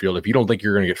Scott Satterfield if you don't think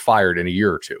you're going to get fired in a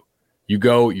year or two. You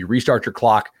go, you restart your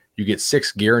clock, you get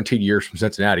 6 guaranteed years from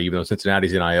Cincinnati, even though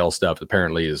Cincinnati's NIL stuff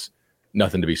apparently is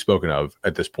nothing to be spoken of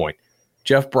at this point.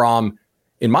 Jeff Brom,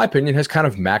 in my opinion, has kind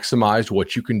of maximized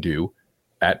what you can do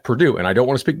at Purdue. And I don't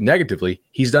want to speak negatively.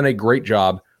 He's done a great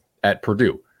job at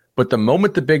Purdue. But the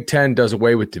moment the Big Ten does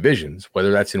away with divisions,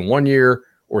 whether that's in 1 year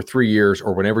or 3 years,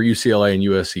 or whenever UCLA and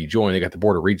USC join, they got the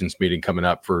Board of Regents meeting coming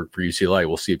up for UCLA.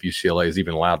 We'll see if UCLA is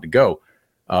even allowed to go.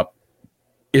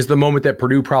 Is the moment that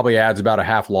Purdue probably adds about a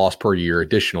half loss per year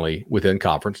additionally within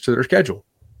conference to their schedule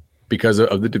because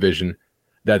of the division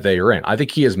that they are in. I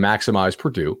think he has maximized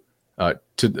Purdue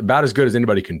to about as good as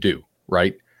anybody can do,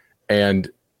 right? And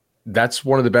that's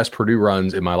one of the best Purdue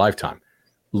runs in my lifetime.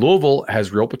 Louisville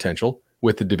has real potential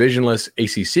with the divisionless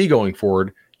ACC going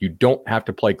forward. You don't have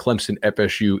to play Clemson,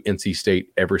 FSU, NC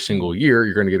State every single year.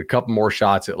 You're going to get a couple more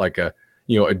shots at like a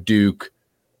Duke,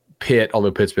 Pitt, although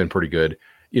Pitt's been pretty good.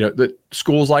 The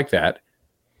schools like that,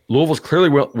 Louisville's clearly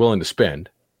willing to spend.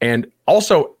 And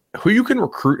also, who you can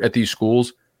recruit at these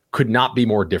schools could not be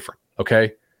more different,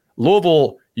 okay?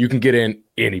 Louisville, you can get in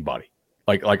anybody.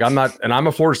 Like I'm not, and I'm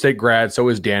a Florida State grad, so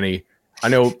is Danny. I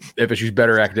know FSU's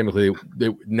better academically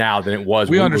now than it was.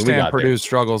 We understand Purdue's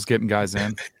struggles getting guys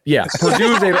in. Yeah,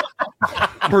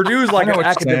 Purdue's like an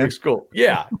academic school.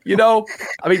 Yeah,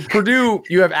 I mean, Purdue,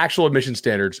 you have actual admission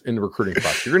standards in the recruiting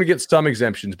process. You're going to get some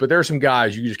exemptions, but there are some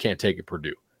guys you just can't take at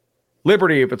Purdue.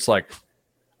 Liberty, if it's like,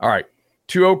 all right,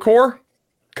 2.0 core,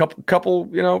 couple,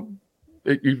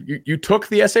 you took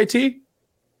the SAT.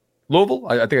 Louisville,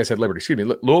 I think I said Liberty. Excuse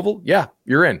me, Louisville. Yeah,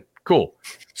 you're in. Cool.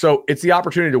 So it's the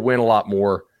opportunity to win a lot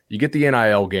more. You get the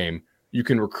NIL game. You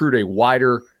can recruit a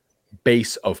wider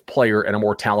base of player and a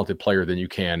more talented player than you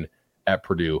can at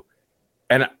Purdue.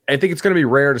 And I think it's going to be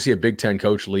rare to see a Big Ten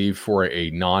coach leave for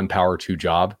a non-Power 2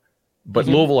 job. But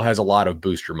Louisville has a lot of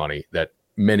booster money that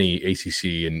many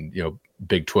ACC and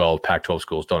Big 12, Pac-12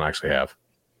 schools don't actually have.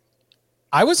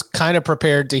 I was kind of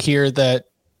prepared to hear that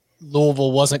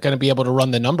Louisville wasn't going to be able to run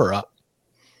the number up.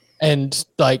 And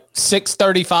like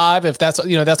 635, if that's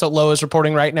that's what Lowe is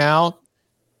reporting right now.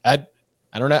 I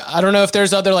don't know. I don't know if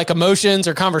there's other like emotions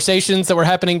or conversations that were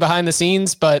happening behind the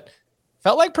scenes, but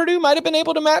felt like Purdue might have been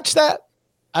able to match that.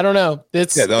 I don't know.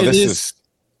 This is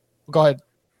go ahead.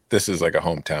 This is like a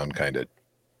hometown kind of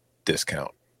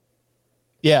discount.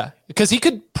 Yeah, because he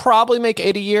could probably make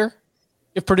 8 a year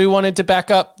if Purdue wanted to back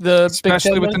up the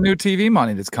especially with the new TV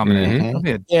money that's coming in. It'll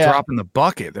be a drop in the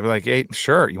bucket. They're like 8,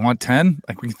 sure. You want 10?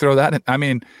 Like we can throw that in. I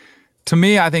mean, to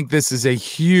me, I think this is a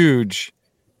huge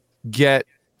get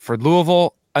for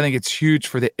Louisville. I think it's huge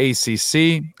for the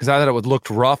ACC because I thought it would look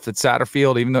rough at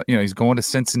Satterfield, even though he's going to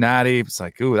Cincinnati. It's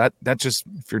like, ooh, that just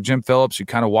if you're Jim Phillips, you're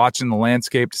kind of watching the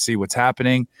landscape to see what's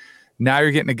happening. Now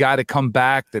you're getting a guy to come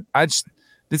back that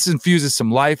this infuses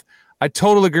some life. I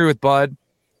totally agree with Bud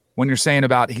when you're saying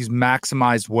about he's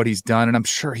maximized what he's done, and I'm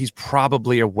sure he's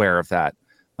probably aware of that.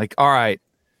 Like, all right,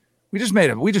 we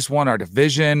just won our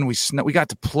division. We got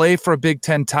to play for a Big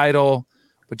Ten title,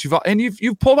 but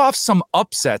you've pulled off some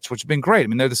upsets, which have been great. I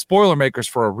mean, they're the spoiler makers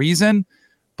for a reason,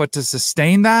 but to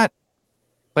sustain that,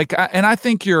 and I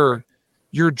think your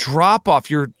drop off,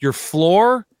 your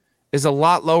floor is a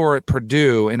lot lower at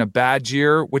Purdue in a bad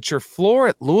year, which your floor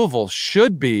at Louisville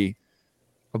should be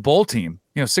a bowl team.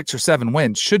 6 or 7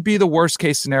 wins should be the worst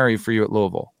case scenario for you at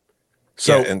Louisville.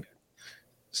 So, yeah, and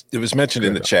It was mentioned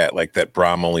in the chat like that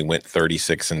Brom only went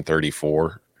 36 and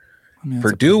 34.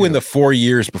 Purdue in the 4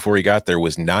 years before he got there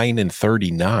was 9 and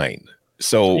 39.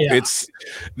 So it's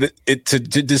to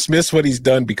dismiss what he's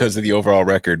done because of the overall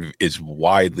record is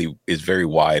very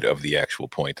wide of the actual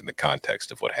point in the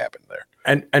context of what happened there.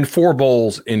 And 4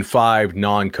 bowls in 5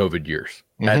 non-COVID years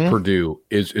at Purdue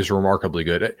is remarkably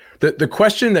good. The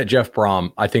question that Jeff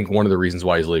Brom, I think one of the reasons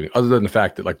why he's leaving, other than the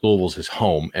fact that like Louisville's his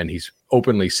home and he's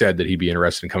openly said that he'd be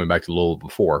interested in coming back to Louisville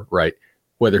before, right?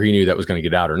 Whether he knew that was going to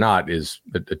get out or not is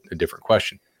a different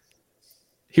question.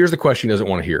 Here's the question he doesn't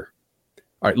want to hear.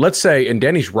 All right, let's say, and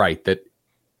Danny's right, that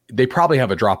they probably have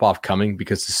a drop-off coming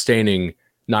because sustaining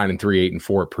 9-3,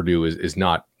 8-4 at Purdue is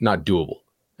not doable,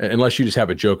 unless you just have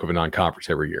a joke of a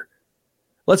non-conference every year.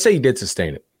 Let's say he did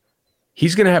sustain it.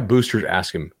 He's going to have boosters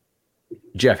ask him,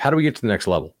 Jeff, how do we get to the next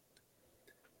level?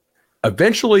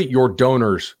 Eventually, your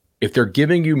donors, if they're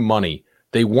giving you money,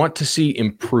 they want to see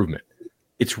improvement.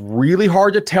 It's really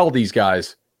hard to tell these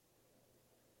guys,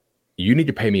 you need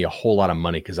to pay me a whole lot of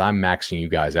money because I'm maxing you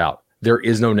guys out. There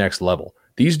is no next level.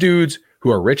 These dudes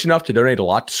who are rich enough to donate a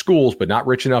lot to schools, but not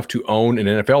rich enough to own an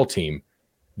NFL team,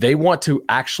 they want to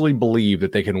actually believe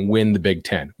that they can win the Big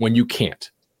Ten when you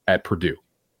can't at Purdue,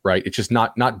 right? It's just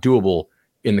not doable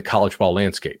in the college ball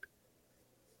landscape.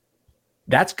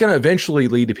 That's going to eventually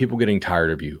lead to people getting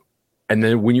tired of you. And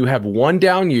then when you have one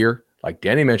down year, like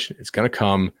Danny mentioned, it's going to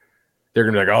come. They're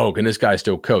going to be like, oh, can this guy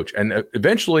still coach? And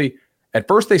eventually, at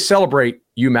first they celebrate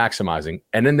you maximizing,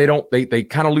 and then they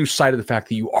kind of lose sight of the fact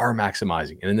that you are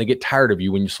maximizing, and then they get tired of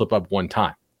you when you slip up one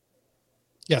time.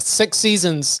 Yeah, 6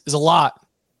 seasons is a lot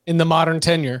in the modern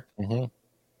tenure. And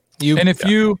if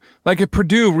you, like at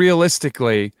Purdue,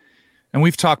 realistically, and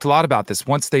we've talked a lot about this,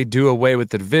 once they do away with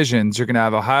the divisions, you're going to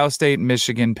have Ohio State,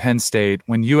 Michigan, Penn State.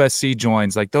 When USC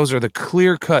joins, like those are the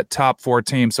clear-cut top 4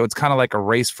 teams, so it's kind of like a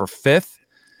race for 5th.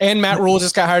 And Matt Rule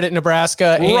just got hired at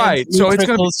Nebraska. Right. And so it's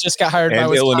going to just got hired by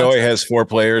Wisconsin. Illinois has 4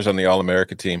 players on the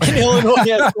All-America team. And Illinois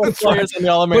has 4 players on the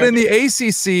All-America. But in the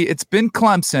ACC, it's been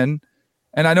Clemson,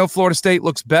 and I know Florida State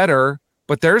looks better,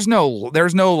 but there's no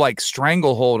like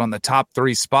stranglehold on the top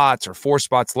 3 spots or 4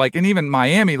 spots. Like, and even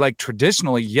Miami, like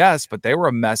traditionally, yes, but they were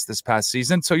a mess this past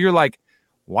season. So you're like,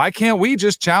 why can't we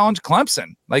just challenge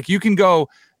Clemson? Like you can go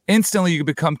instantly, you can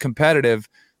become competitive.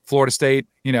 Florida State,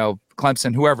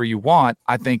 Clemson, whoever you want,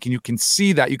 I think, and you can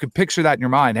see that. You can picture that in your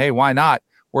mind. Hey, why not?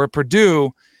 Where at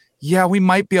Purdue, yeah, we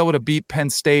might be able to beat Penn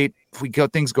State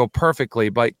if things go perfectly,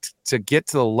 but to get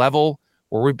to the level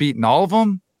where we're beating all of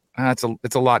them, it's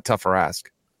a lot tougher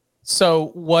ask.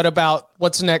 So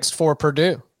what's next for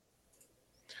Purdue?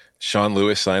 Sean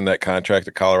Lewis signed that contract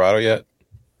at Colorado yet?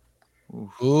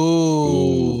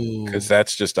 Ooh. Because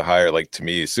that's just a hire. Like to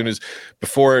me,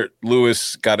 before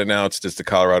Lewis got announced as the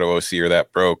Colorado OC or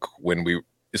that broke,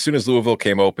 as soon as Louisville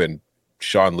came open,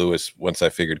 Sean Lewis, once I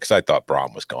figured, because I thought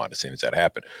Brom was gone as soon as that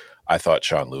happened, I thought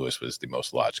Sean Lewis was the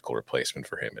most logical replacement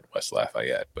for him at West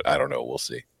Lafayette, but I don't know. We'll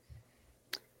see.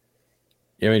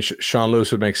 Yeah, I mean, Sean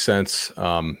Lewis would make sense.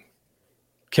 Kevin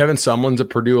Sumlin's a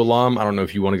Purdue alum. I don't know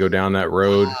if you want to go down that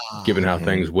road, given how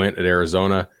things went at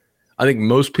Arizona. I think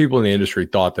most people in the industry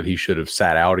thought that he should have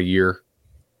sat out a year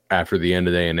after the end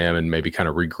of A&M and maybe kind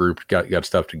of regrouped, got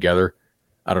stuff together.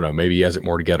 I don't know. Maybe he has it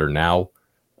more together now,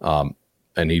 and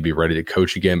he'd be ready to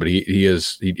coach again. But he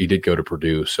did go to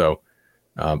Purdue. So,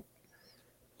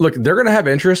 look, they're going to have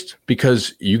interest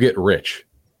because you get rich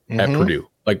at Purdue.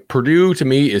 Like Purdue, to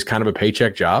me, is kind of a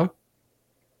paycheck job.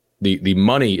 The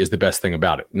money is the best thing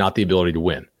about it, not the ability to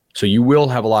win. So you will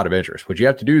have a lot of interest. What you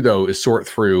have to do, though, is sort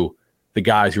through the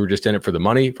guys who are just in it for the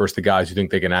money versus the guys who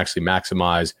think they can actually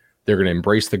maximize. They're going to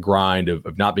embrace the grind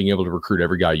of not being able to recruit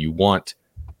every guy you want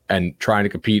and trying to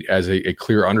compete as a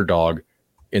clear underdog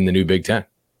in the new Big Ten.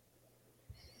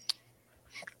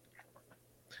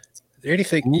 You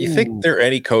think there are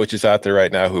any coaches out there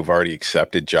right now who've already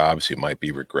accepted jobs who might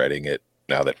be regretting it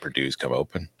now that Purdue's come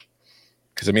open?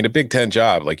 Because, I mean, a Big Ten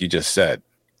job, like you just said,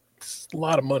 it's a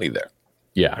lot of money there.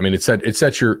 Yeah, I mean, it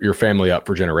sets your family up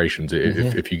for generations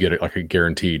if you get it like a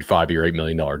guaranteed 5-year, $8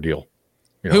 million deal.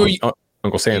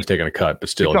 Uncle Sam's taking a cut, but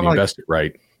still, if you invest it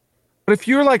right. But if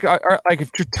you're if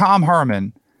you're Tom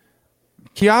Herman,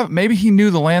 maybe he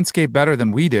knew the landscape better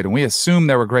than we did, and we assumed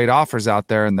there were great offers out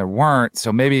there, and there weren't.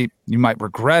 So maybe you might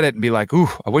regret it and be like, "Ooh,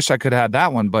 I wish I could have had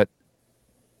that one," but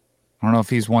I don't know if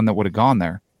he's one that would have gone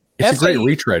there. It's a great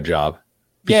retread job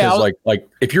because, like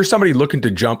if you're somebody looking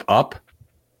to jump up.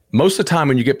 Most of the time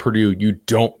when you get Purdue, you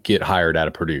don't get hired out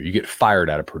of Purdue. You get fired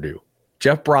out of Purdue.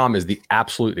 Jeff Brom is the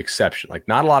absolute exception. Like,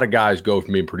 not a lot of guys go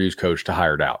from being Purdue's coach to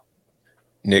hired out.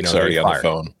 Nick's already on the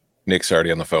phone. Nick's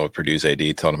already on the phone with Purdue's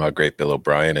AD, telling him how great Bill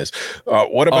O'Brien is.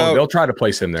 What about? They'll try to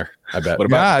place him there. I bet.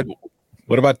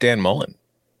 What about Dan Mullen?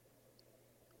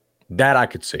 That I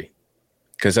could see.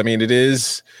 Because I mean, it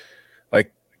is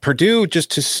like Purdue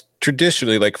just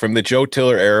traditionally, like from the Joe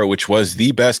Tiller era, which was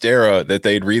the best era that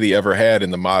they'd really ever had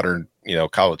in the modern,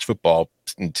 college football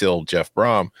until Jeff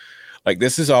Brom. Like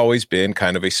this has always been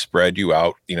kind of a spread you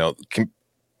out,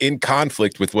 in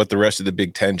conflict with what the rest of the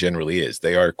Big Ten generally is.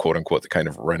 They are, quote unquote, the kind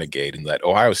of renegade in that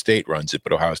Ohio State runs it,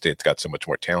 but Ohio State's got so much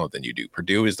more talent than you do.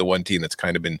 Purdue is the one team that's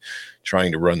kind of been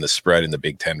trying to run the spread in the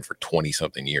Big Ten for 20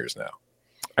 something years now.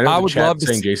 I would love to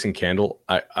saying Jason Candle.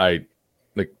 I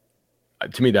like,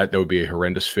 to me that would be a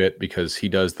horrendous fit because he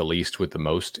does the least with the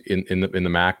most in the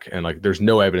MAC, and like there's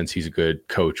no evidence he's a good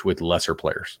coach with lesser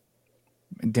players.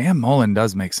 Dan Mullen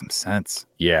does make some sense.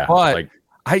 Yeah, but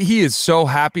he is so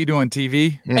happy doing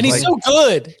TV, and he's so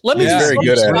good. Let me just very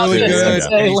good at really good.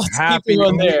 Say, let's happy keep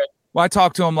him there. Well, I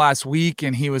talked to him last week,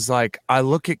 and he was like, "I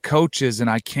look at coaches, and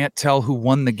I can't tell who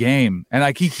won the game." And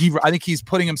like I think he's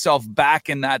putting himself back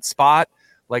in that spot.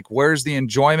 Like, where's the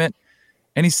enjoyment?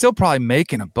 And he's still probably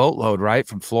making a boatload, right,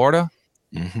 from Florida.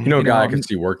 Mm-hmm. A guy I can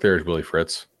see work there is Willie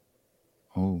Fritz.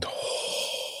 Oh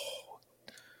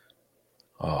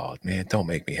man, don't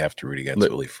make me have to root against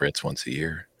Willie Fritz once a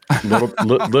year. Little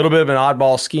bit of an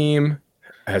oddball scheme.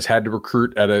 Has had to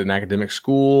recruit at an academic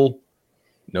school.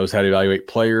 Knows how to evaluate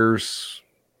players.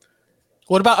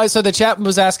 What about? So the chat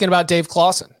was asking about Dave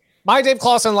Clawson. My Dave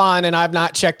Clawson line, and I've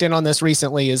not checked in on this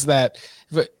recently, is that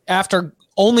after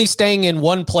only staying in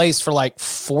one place for like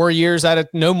 4 years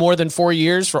no more than 4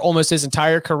 years for almost his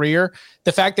entire career,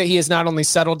 the fact that he has not only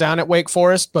settled down at Wake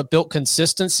Forest, but built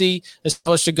consistency,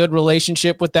 established a good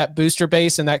relationship with that booster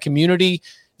base and that community,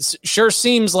 sure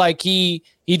seems like he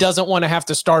doesn't want to have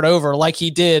to start over like he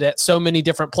did at so many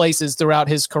different places throughout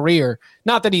his career.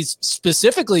 Not that he's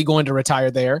specifically going to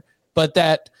retire there, but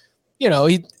that,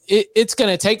 it's going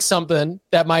to take something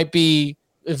that might be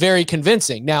very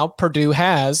convincing. Now, Purdue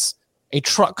has a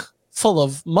truck full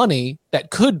of money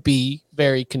that could be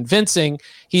very convincing.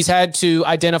 He's had to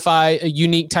identify a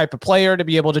unique type of player to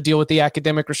be able to deal with the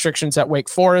academic restrictions at Wake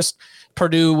Forest.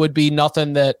 Purdue would be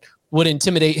nothing that would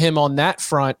intimidate him on that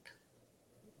front.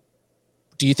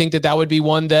 Do you think that would be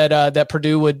one that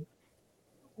Purdue would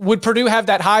Purdue have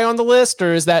that high on the list,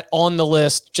 or is that on the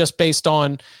list just based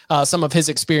on some of his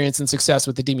experience and success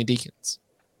with the Demon Deacons?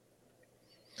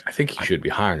 I think he should be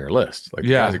high on your list. Like,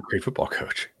 he's a great football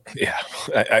coach. Yeah,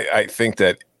 I think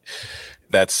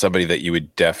that's somebody that you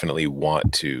would definitely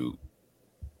want to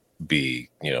be,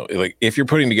 like if you're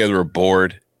putting together a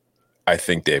board, I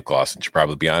think Dave Clawson should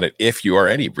probably be on it. If you are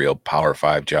any real Power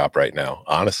 5 job right now,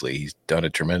 honestly, he's done a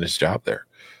tremendous job there.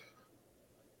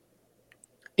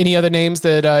 Any other names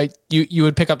that you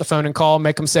would pick up the phone and call,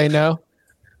 make them say no?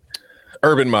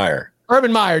 Urban Meyer,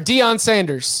 Deion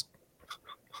Sanders.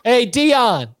 Hey,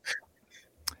 Deion.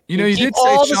 You did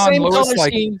say Sean Lewis.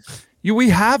 Like we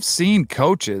have seen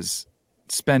coaches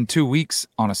spend 2 weeks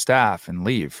on a staff and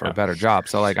leave for a better job.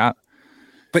 So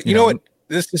but you know what?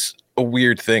 This is a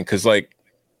weird thing because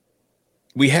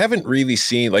we haven't really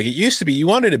seen, like it used to be, you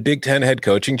wanted a Big Ten head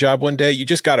coaching job one day, you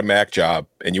just got a MAC job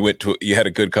and you had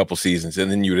a good couple seasons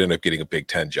and then you would end up getting a Big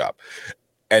Ten job.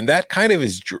 And that kind of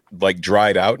is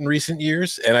dried out in recent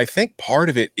years. And I think part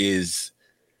of it is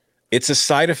it's a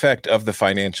side effect of the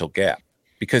financial gap.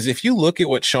 Because if you look at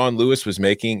what Sean Lewis was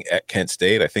making at Kent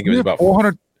State, I think it was about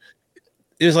 400.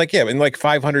 It was in like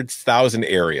 500,000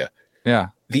 area. Yeah.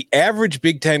 The average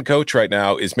Big Ten coach right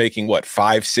now is making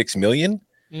 $5-6 million.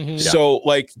 Mm-hmm. So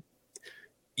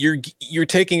you're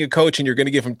taking a coach and you're going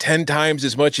to give him 10 times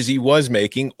as much as he was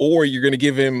making, or you're going to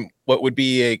give him what would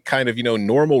be a kind of,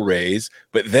 normal raise,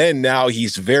 but then now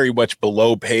he's very much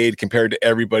below paid compared to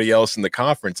everybody else in the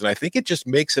conference. And I think it just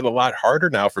makes it a lot harder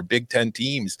now for Big Ten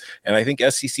teams. And I think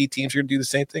SEC teams are going to do the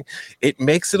same thing. It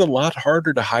makes it a lot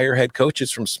harder to hire head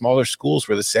coaches from smaller schools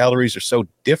where the salaries are so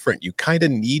different. You kind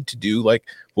of need to do like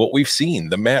what we've seen,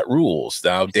 the Matt Rules,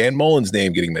 now Dan Mullen's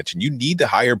name getting mentioned. You need to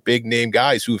hire big name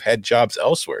guys who've had jobs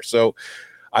elsewhere. So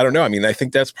I don't know. I mean, I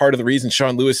think that's part of the reason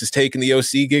Sean Lewis has taken the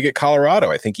OC gig at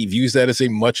Colorado. I think he views that as a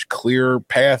much clearer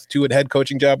path to a head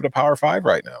coaching job at a Power 5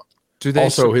 right now. Do they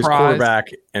also his quarterback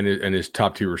and his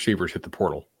top 2 receivers hit the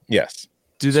portal? Yes.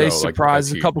 Do they surprise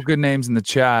a couple good names in the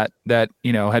chat that,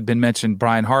 had been mentioned?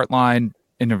 Brian Hartline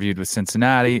interviewed with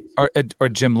Cincinnati, or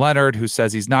Jim Leonard, who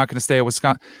says he's not going to stay at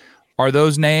Wisconsin. Are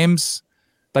those names,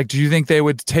 do you think they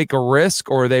would take a risk,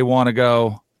 or they want to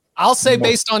go? I'll say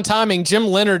based on timing, Jim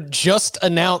Leonard just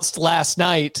announced last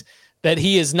night that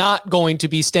he is not going to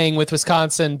be staying with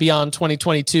Wisconsin beyond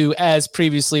 2022, as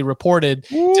previously reported.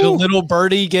 Ooh. Did a little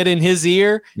birdie get in his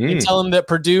ear and tell him that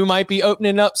Purdue might be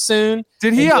opening up soon?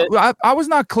 Did he? I was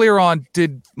not clear on,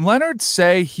 did Leonard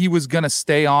say he was going to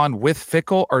stay on with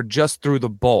Fickell or just through the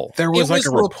bowl? There was like a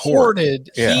report.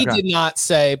 Reported. Yeah. He did not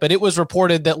say, but it was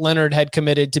reported that Leonard had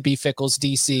committed to be Fickell's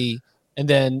DC, and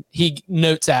then he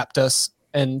notes-apped us.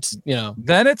 And,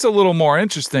 then it's a little more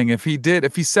interesting if he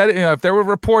said, if there were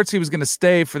reports he was going to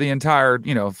stay for the entire,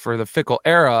 for the Fickell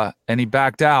era and he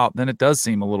backed out, then it does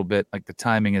seem a little bit like the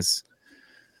timing is.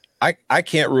 I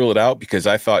can't rule it out because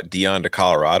I thought Deion to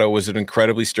Colorado was an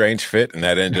incredibly strange fit, and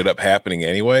that ended up happening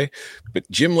anyway. But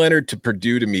Jim Leonard to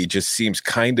Purdue to me just seems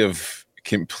kind of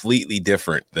completely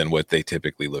different than what they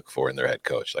typically look for in their head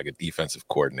coach, like a defensive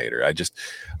coordinator.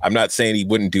 I'm not saying he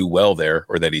wouldn't do well there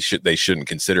or that they shouldn't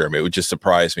consider him. It would just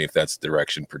surprise me if that's the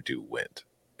direction Purdue went.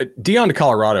 Deion to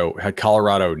Colorado, had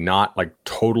Colorado not like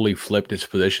totally flipped its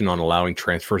position on allowing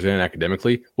transfers in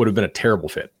academically, would have been a terrible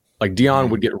fit. Like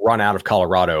Deion would get run out of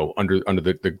Colorado under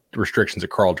the restrictions that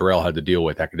Karl Dorrell had to deal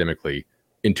with academically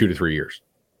in 2 to 3 years.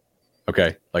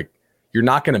 Okay. Like, you're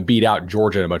not going to beat out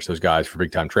Georgia and a bunch of those guys for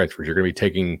big time transfers. You're going to be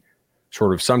taking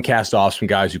sort of some cast offs from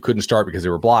guys who couldn't start because they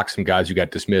were blocked, some guys who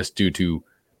got dismissed due to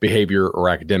behavior or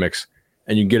academics,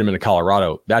 and you can get them into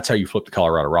Colorado. That's how you flip the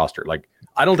Colorado roster. Like,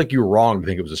 I don't think you were wrong to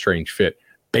think it was a strange fit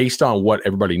based on what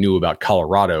everybody knew about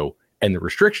Colorado and the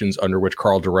restrictions under which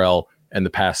Karl Dorrell and the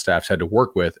past staffs had to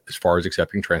work with as far as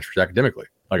accepting transfers academically.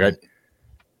 Like,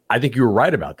 I think you were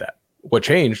right about that. What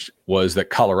changed was that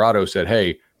Colorado said,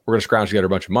 hey, we're going to scrounge together a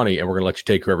bunch of money and we're going to let you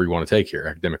take whoever you want to take here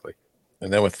academically.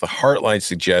 And then with the Hartline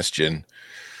suggestion,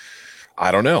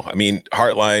 I don't know. I mean,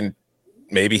 Hartline,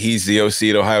 maybe he's the OC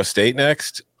at Ohio State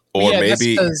next, or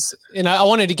maybe. And I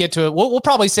wanted to get to it. We'll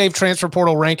probably save transfer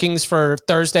portal rankings for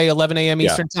Thursday, 11 a.m.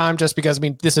 Eastern time, just because,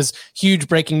 this is huge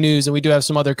breaking news. And we do have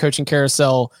some other coaching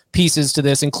carousel pieces to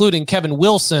this, including Kevin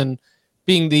Wilson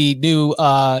being the new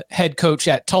head coach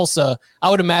at Tulsa.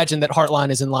 I would imagine that Hartline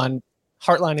is in line.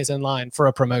 Hartline is in line for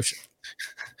a promotion.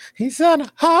 He's on a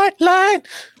Hartline.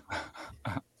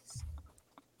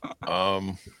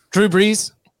 Drew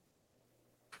Brees.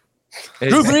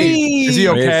 Drew Brees. Is he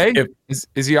okay?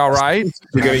 Is he all right?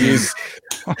 We're going to use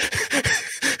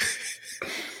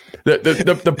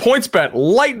the points bet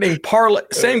lightning parlay,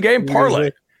 same game parlay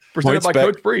presented by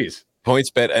Coach Brees. Points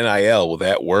bet NIL. Will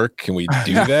that work? Can we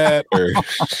do that? Or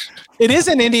it is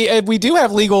in India. We do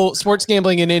have legal sports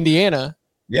gambling in Indiana.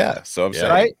 Yeah, so I'm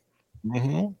saying, right?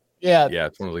 Mm-hmm. Yeah,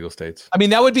 it's one of the legal states.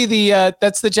 That would be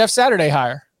that's the Jeff Saturday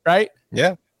hire, right?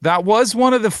 Yeah, that was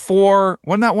one of the four.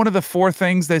 Wasn't that one of the four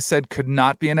things they said could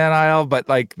not be an NIL, but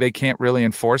like they can't really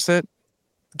enforce it?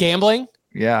 Gambling.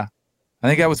 Yeah, I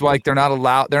think that was like they're not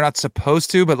allowed. They're not supposed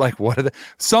to, but like, what are the?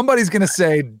 Somebody's gonna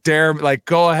say, "Dare, like,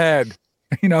 go ahead,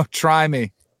 try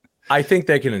me." I think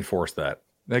they can enforce that.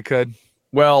 They could.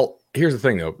 Well, here's the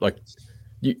thing though, like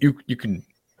you can.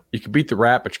 You can beat the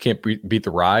rap, but you can't beat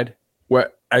the ride. Well,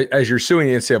 as you're suing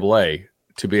the NCAA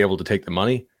to be able to take the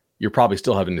money, you're probably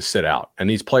still having to sit out. And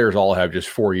these players all have just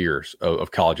 4 years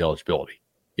of college eligibility.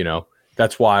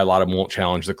 That's why a lot of them won't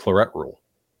challenge the Claret rule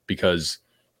because,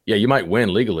 you might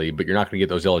win legally, but you're not going to get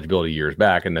those eligibility years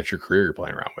back, and that's your career you're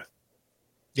playing around with.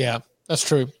 Yeah, that's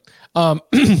true.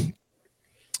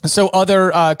 So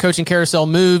other coaching carousel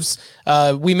moves.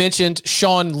 We mentioned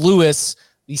Sean Lewis,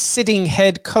 the sitting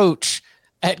head coach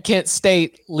at Kent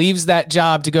State, leaves that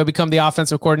job to go become the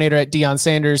offensive coordinator at Deion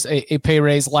Sanders, a pay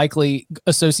raise likely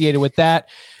associated with that.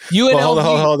 UNLV,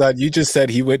 hold on. You just said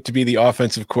he went to be the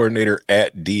offensive coordinator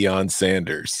at Deion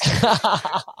Sanders,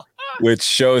 which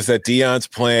shows that Deion's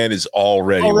plan is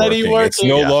already working. It's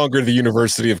no longer the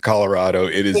University of Colorado.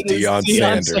 It is Deion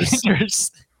Sanders.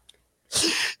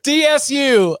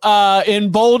 DSU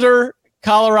in Boulder,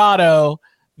 Colorado,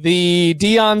 the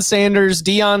Deion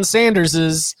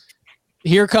Sanderses.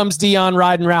 Here comes Deion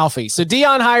riding Ralphie. So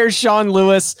Deion hires Sean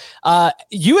Lewis.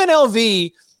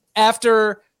 UNLV,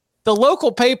 after the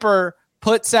local paper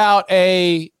puts out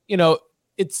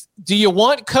it's do you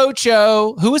want Coach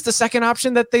O? Who was the second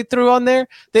option that they threw on there?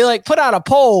 They put out a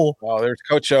poll. Oh, there's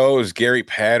Coach O, there's Gary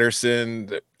Patterson.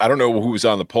 I don't know who was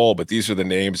on the poll, but these are the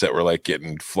names that were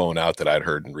getting flown out that I'd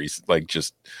heard in recent, And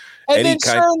then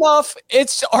sure enough,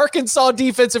 it's Arkansas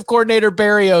defensive coordinator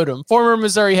Barry Odom, former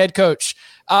Missouri head coach,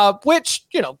 which,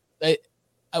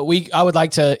 I would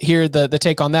like to hear the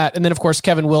take on that. And then, of course,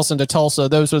 Kevin Wilson to Tulsa.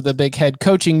 Those were the big head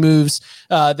coaching moves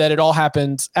that it all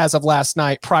happened as of last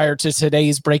night prior to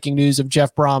today's breaking news of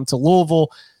Jeff Brom to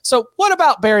Louisville. So what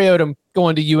about Barry Odom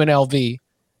going to UNLV?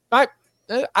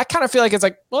 I kind of feel like it's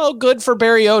good for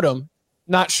Barry Odom.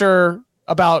 Not sure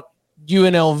about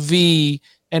UNLV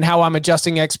and how I'm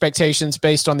adjusting expectations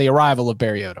based on the arrival of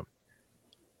Barry Odom?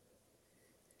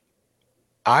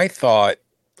 I thought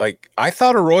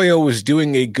Arroyo was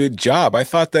doing a good job. I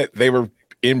thought that they were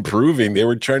improving. They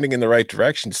were trending in the right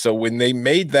direction. So when they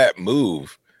made that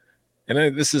move,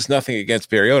 and this is nothing against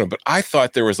Barry Odom, but I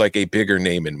thought there was like a bigger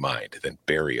name in mind than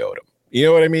Barry Odom. You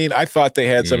know what I mean? I thought they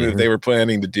had something that they were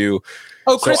planning to do.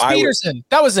 Oh, Chris Peterson.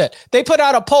 That was it. They put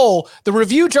out a poll. The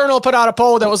Review Journal put out a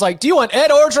poll that was like, do you want Ed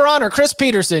Orgeron or Chris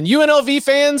Peterson? UNLV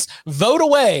fans, vote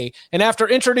away. And after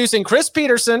introducing Chris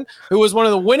Peterson, who was one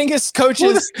of the winningest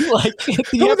coaches,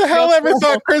 who the hell ever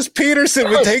thought Chris Peterson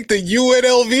would take the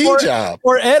UNLV job?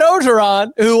 Or Ed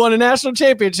Orgeron, who won a national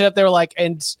championship, they were like,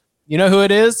 and you know who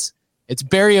it is? It's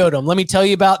Barry Odom. Let me tell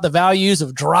you about the values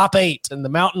of Drop 8 in the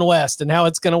Mountain West and how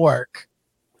it's going to work.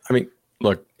 I mean,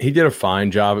 look, he did a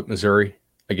fine job at Missouri.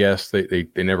 I guess they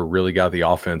never really got the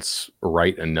offense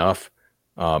right enough.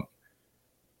 Do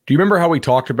you remember how we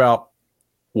talked about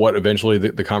what eventually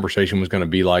the conversation was going to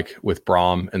be like with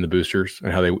Brom and the boosters,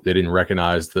 and how they didn't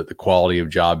recognize the quality of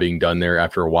job being done there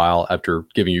after a while, after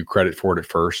giving you credit for it at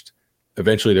first?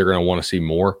 Eventually, they're going to want to see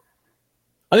more.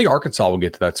 I think Arkansas will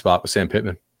get to that spot with Sam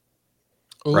Pittman.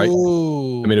 Right?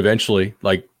 Ooh. I mean, eventually,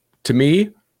 like, to me,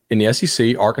 in the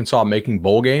SEC, Arkansas making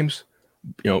bowl games,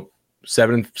 7-5,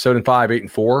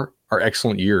 8-4 are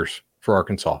excellent years for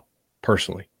Arkansas,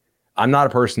 personally. I'm not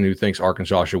a person who thinks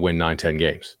Arkansas should win 9-10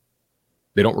 games.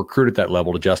 They don't recruit at that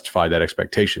level to justify that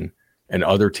expectation, and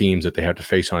other teams that they have to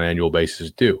face on an annual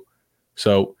basis do.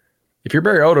 So if you're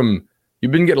Barry Odom,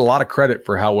 you've been getting a lot of credit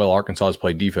for how well Arkansas has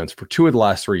played defense for 2 of the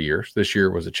last 3 years. This year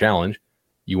was a challenge.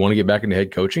 You want to get back into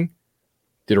head coaching?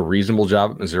 Did a reasonable job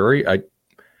at Missouri. I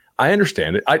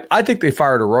understand it. I think they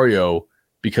fired Arroyo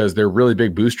because their really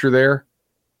big booster there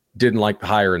didn't like the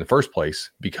hire in the first place,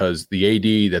 because the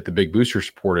AD that the big booster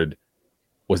supported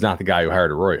was not the guy who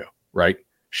hired Arroyo, right?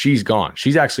 She's gone.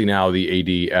 She's actually now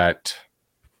the AD at,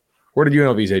 where did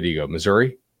UNLV's AD go?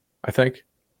 Missouri, I think.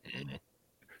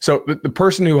 So the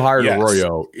person who hired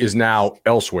Arroyo is now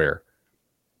elsewhere.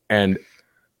 And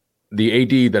the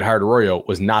AD that hired Arroyo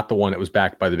was not the one that was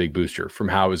backed by the big booster, from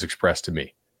how it was expressed to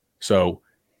me. So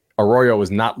Arroyo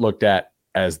was not looked at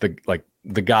as the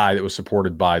guy that was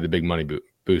supported by the big money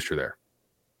booster there.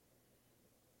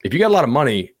 If you got a lot of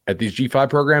money at these G5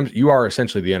 programs, you are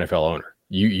essentially the NFL owner.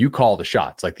 You call the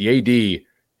shots. Like, the AD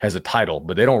has a title,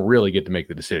 but they don't really get to make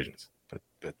the decisions. But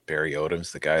Barry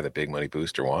Odom's the guy the big money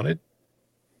booster wanted?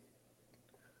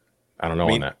 I don't know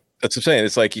on that. That's what I'm saying.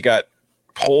 It's like you got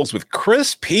polls with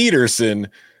Chris Peterson,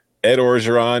 Ed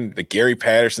Orgeron, the Gary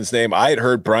Patterson's name. I had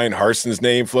heard Brian Harson's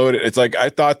name floated. It's like I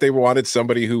thought they wanted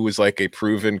somebody who was like a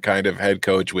proven kind of head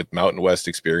coach with Mountain West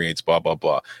experience, blah, blah,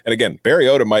 blah. And again, Barry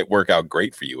Odom might work out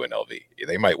great for UNLV.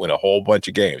 They might win a whole bunch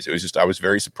of games. It was just, I was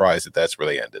very surprised that that's where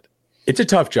they ended. It's a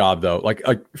tough job, though. Like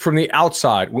from the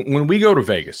outside, when we go to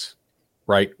Vegas,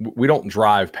 right, we don't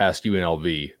drive past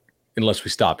UNLV unless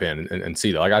we stop in and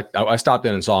see that. Like I stopped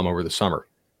in and saw them over the summer.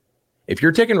 If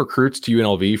you're taking recruits to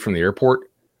UNLV from the airport,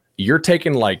 you're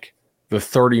taking like the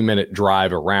 30-minute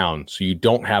drive around, so you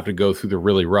don't have to go through the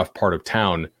really rough part of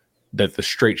town that the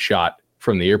straight shot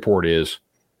from the airport is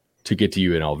to get to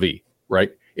UNLV,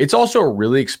 right? It's also a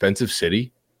really expensive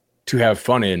city to have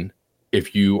fun in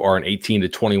if you are an 18 to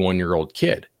 21-year-old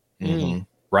kid,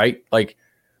 right? Like,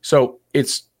 so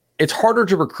it's harder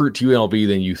to recruit to UNLV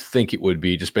than you think it would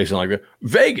be just based on like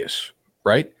Vegas,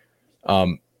 right?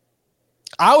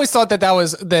 I always thought that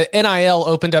was the NIL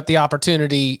opened up the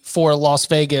opportunity for Las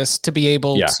Vegas to be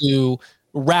able to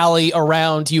rally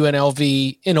around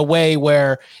UNLV in a way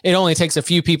where it only takes a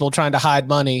few people trying to hide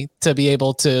money to be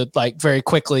able to like very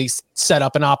quickly set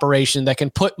up an operation that can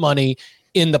put money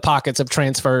in the pockets of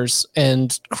transfers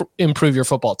and improve your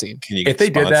football team. Can you get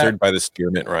sponsored by the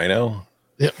Spearmint Rhino?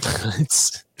 We've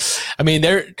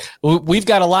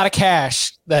got a lot of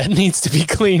cash that needs to be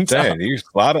cleaned up. There's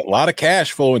a lot of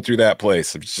cash flowing through that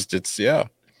place.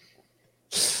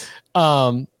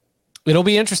 It'll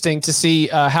be interesting to see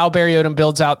how Barry Odom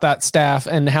builds out that staff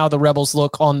and how the Rebels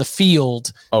look on the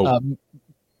field. What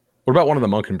about one of the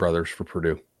Monken brothers for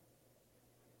Purdue?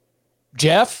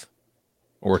 Jeff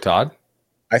or Todd?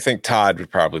 I think Todd would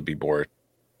probably be more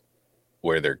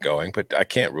where they're going, but I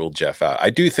can't rule Jeff out. I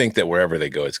do think that wherever they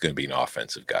go, it's going to be an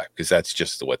offensive guy because that's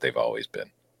just what they've always been.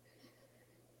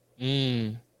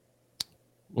 We'll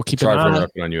keep Sorry for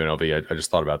interrupting on UNLV. I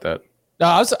just thought about that.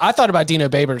 No, I thought about Dino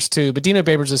Babers too, but Dino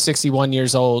Babers is 61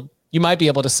 years old. You might be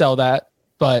able to sell that,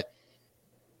 but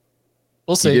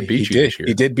we'll see. He did beat you this year.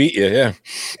 He did beat you, yeah.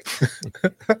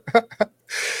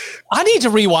 I need to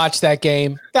rewatch that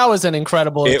game. That was an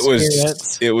incredible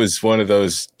experience. It was one of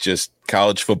those just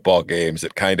college football games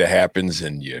that kind of happens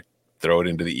and you throw it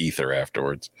into the ether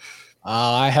afterwards.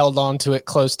 I held on to it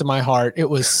close to my heart. It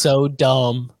was so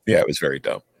dumb. Yeah, it was very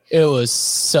dumb. It was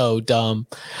so dumb.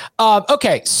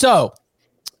 Okay, so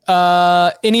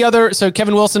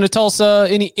Kevin Wilson to Tulsa,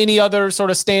 any other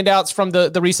sort of standouts from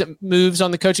the recent moves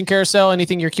on the coaching carousel?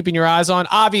 Anything you're keeping your eyes on?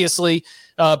 Obviously,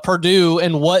 Purdue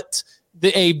and what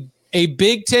a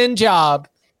Big Ten job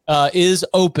is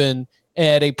open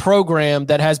at a program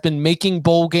that has been making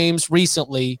bowl games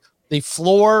recently. The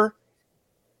floor,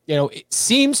 it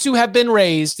seems to have been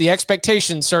raised. The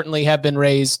expectations certainly have been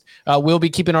raised. We'll be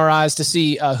keeping our eyes to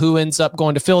see who ends up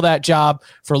going to fill that job.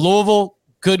 For Louisville,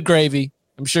 good gravy.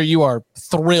 I'm sure you are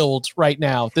thrilled right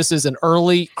now. This is an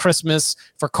early Christmas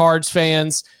for Cards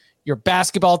fans. Your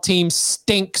basketball team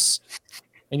stinks,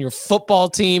 and your football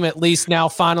team at least now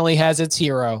finally has its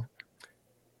hero.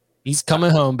 He's coming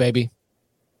home, baby.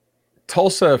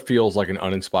 Tulsa feels like an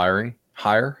uninspiring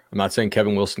hire. I'm not saying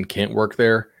Kevin Wilson can't work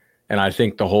there. And I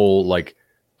think the whole,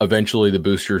 eventually the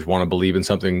boosters want to believe in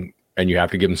something and you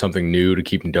have to give them something new to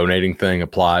keep them donating thing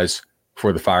applies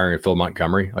for the firing of Phil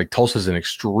Montgomery. Tulsa's an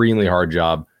extremely hard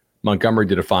job. Montgomery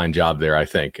did a fine job there, I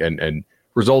think. And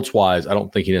results-wise, I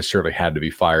don't think he necessarily had to be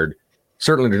fired.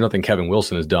 Certainly there's nothing Kevin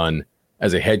Wilson has done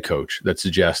as a head coach that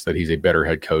suggests that he's a better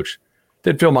head coach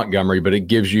than Phil Montgomery, but it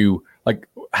gives you,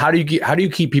 how do you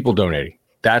keep people donating?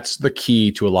 That's the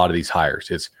key to a lot of these hires.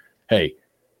 It's, hey,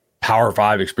 Power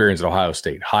 5 experience at Ohio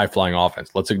State, high-flying offense.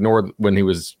 Let's ignore when he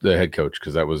was the head coach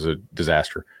because that was a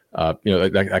disaster.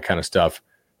 That kind of stuff.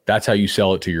 That's how you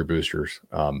sell it to your boosters.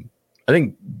 I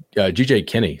think G.J.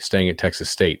 Kinney staying at Texas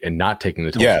State and not taking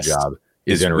the Tulsa job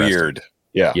is interesting. Weird.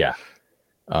 Yeah. Yeah.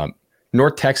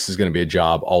 North Texas is going to be a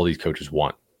job all these coaches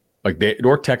want.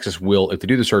 North Texas will, if they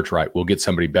do the search right, will get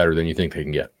somebody better than you think they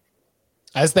can get.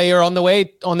 As they are on their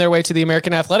way to the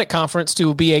American Athletic Conference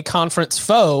to be a conference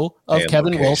foe of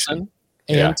Kevin Wilson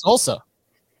and Tulsa.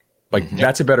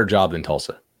 That's a better job than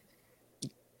Tulsa.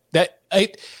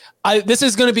 This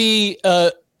is going to be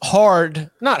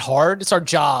hard. Not hard. It's our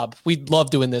job. We love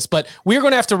doing this, but we're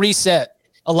going to have to reset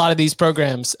a lot of these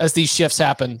programs as these shifts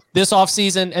happen this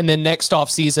offseason and then next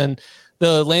offseason.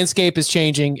 The landscape is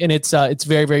changing, and it's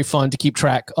very, very fun to keep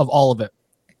track of all of it.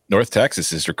 North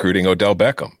Texas is recruiting Odell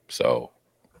Beckham, so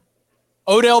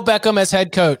Odell Beckham as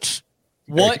head coach.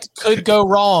 What could go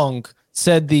wrong?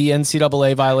 Said the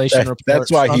NCAA violation report.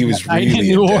 That's why he was really in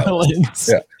New Orleans.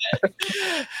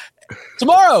 Yeah.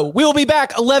 Tomorrow we'll be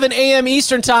back 11 a.m.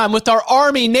 Eastern time with our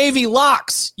Army Navy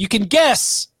locks. You can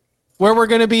guess where we're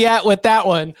going to be at with that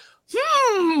one.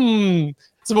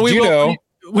 So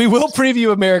we will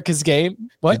preview America's game.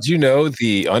 What? Did you know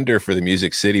the under for the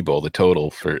Music City Bowl, the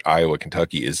total for Iowa,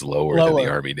 Kentucky is lower than the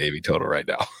Army-Navy total right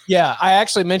now? Yeah, I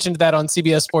actually mentioned that on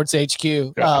CBS Sports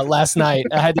HQ last night.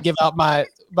 I had to give out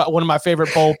one of my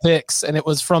favorite bowl picks, and it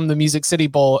was from the Music City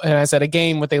Bowl. And I said a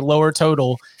game with a lower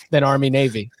total than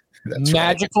Army-Navy.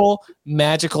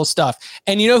 Magical stuff.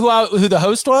 And you know who the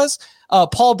host was?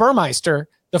 Paul Burmeister,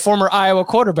 the former Iowa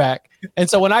quarterback. And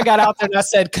so when I got out there and I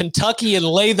said Kentucky and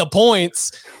lay the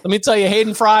points, let me tell you,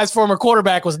 Hayden Fry's former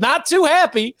quarterback was not too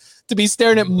happy to be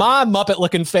staring at my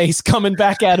Muppet-looking face coming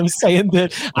back at him saying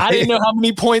that I didn't know how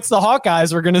many points the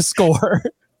Hawkeyes were going to score.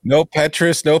 No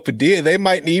Petrus, no Padilla. They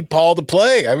might need Paul to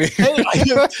play. I mean,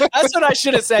 that's what I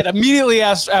should have said immediately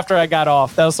after I got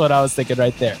off. That's what I was thinking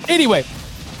right there. Anyway,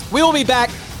 we will be back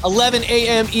 11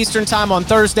 a.m. Eastern time on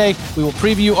Thursday. We will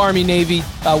preview Army-Navy.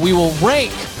 We will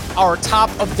rank our top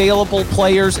available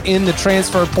players in the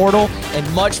transfer portal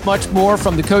and much, much more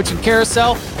from the coaching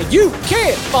carousel. And you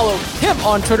can follow him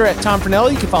on Twitter at Tom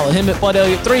Fornelli. You can follow him at Bud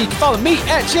Elliott 3. You can follow me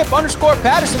at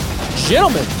Chip_Patterson.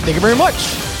 Gentlemen, thank you very much.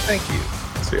 Thank you.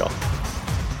 See y'all.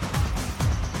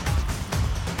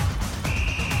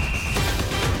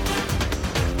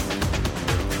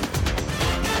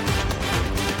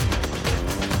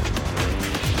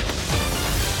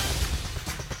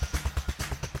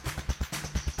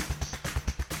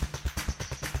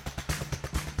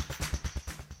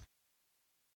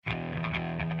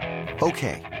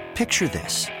 Okay, picture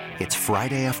this. It's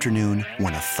Friday afternoon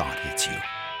when a thought hits you.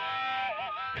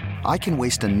 I can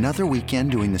waste another weekend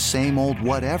doing the same old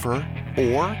whatever,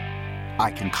 or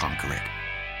I can conquer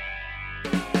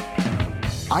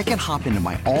it. I can hop into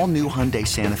my all-new Hyundai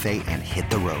Santa Fe and hit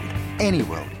the road. Any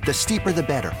road. The steeper, the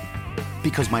better.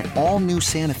 Because my all-new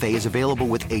Santa Fe is available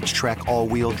with H-Track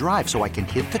all-wheel drive, so I can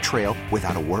hit the trail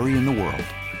without a worry in the world.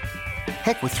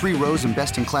 Heck, with 3 rows and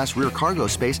best-in-class rear cargo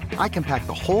space, I can pack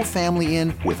the whole family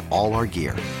in with all our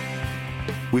gear.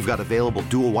 We've got available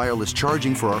dual wireless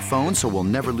charging for our phones, so we'll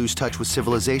never lose touch with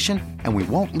civilization, and we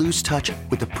won't lose touch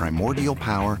with the primordial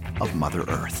power of Mother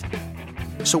Earth.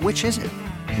 So which is it?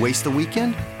 Waste the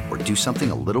weekend or do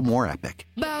something a little more epic?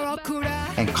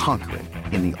 And conquer it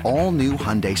in the all-new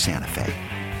Hyundai Santa Fe.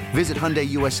 Visit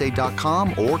HyundaiUSA.com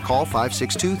or call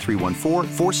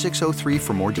 562-314-4603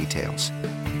 for more details.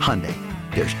 Hyundai,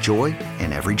 there's joy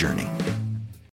in every journey.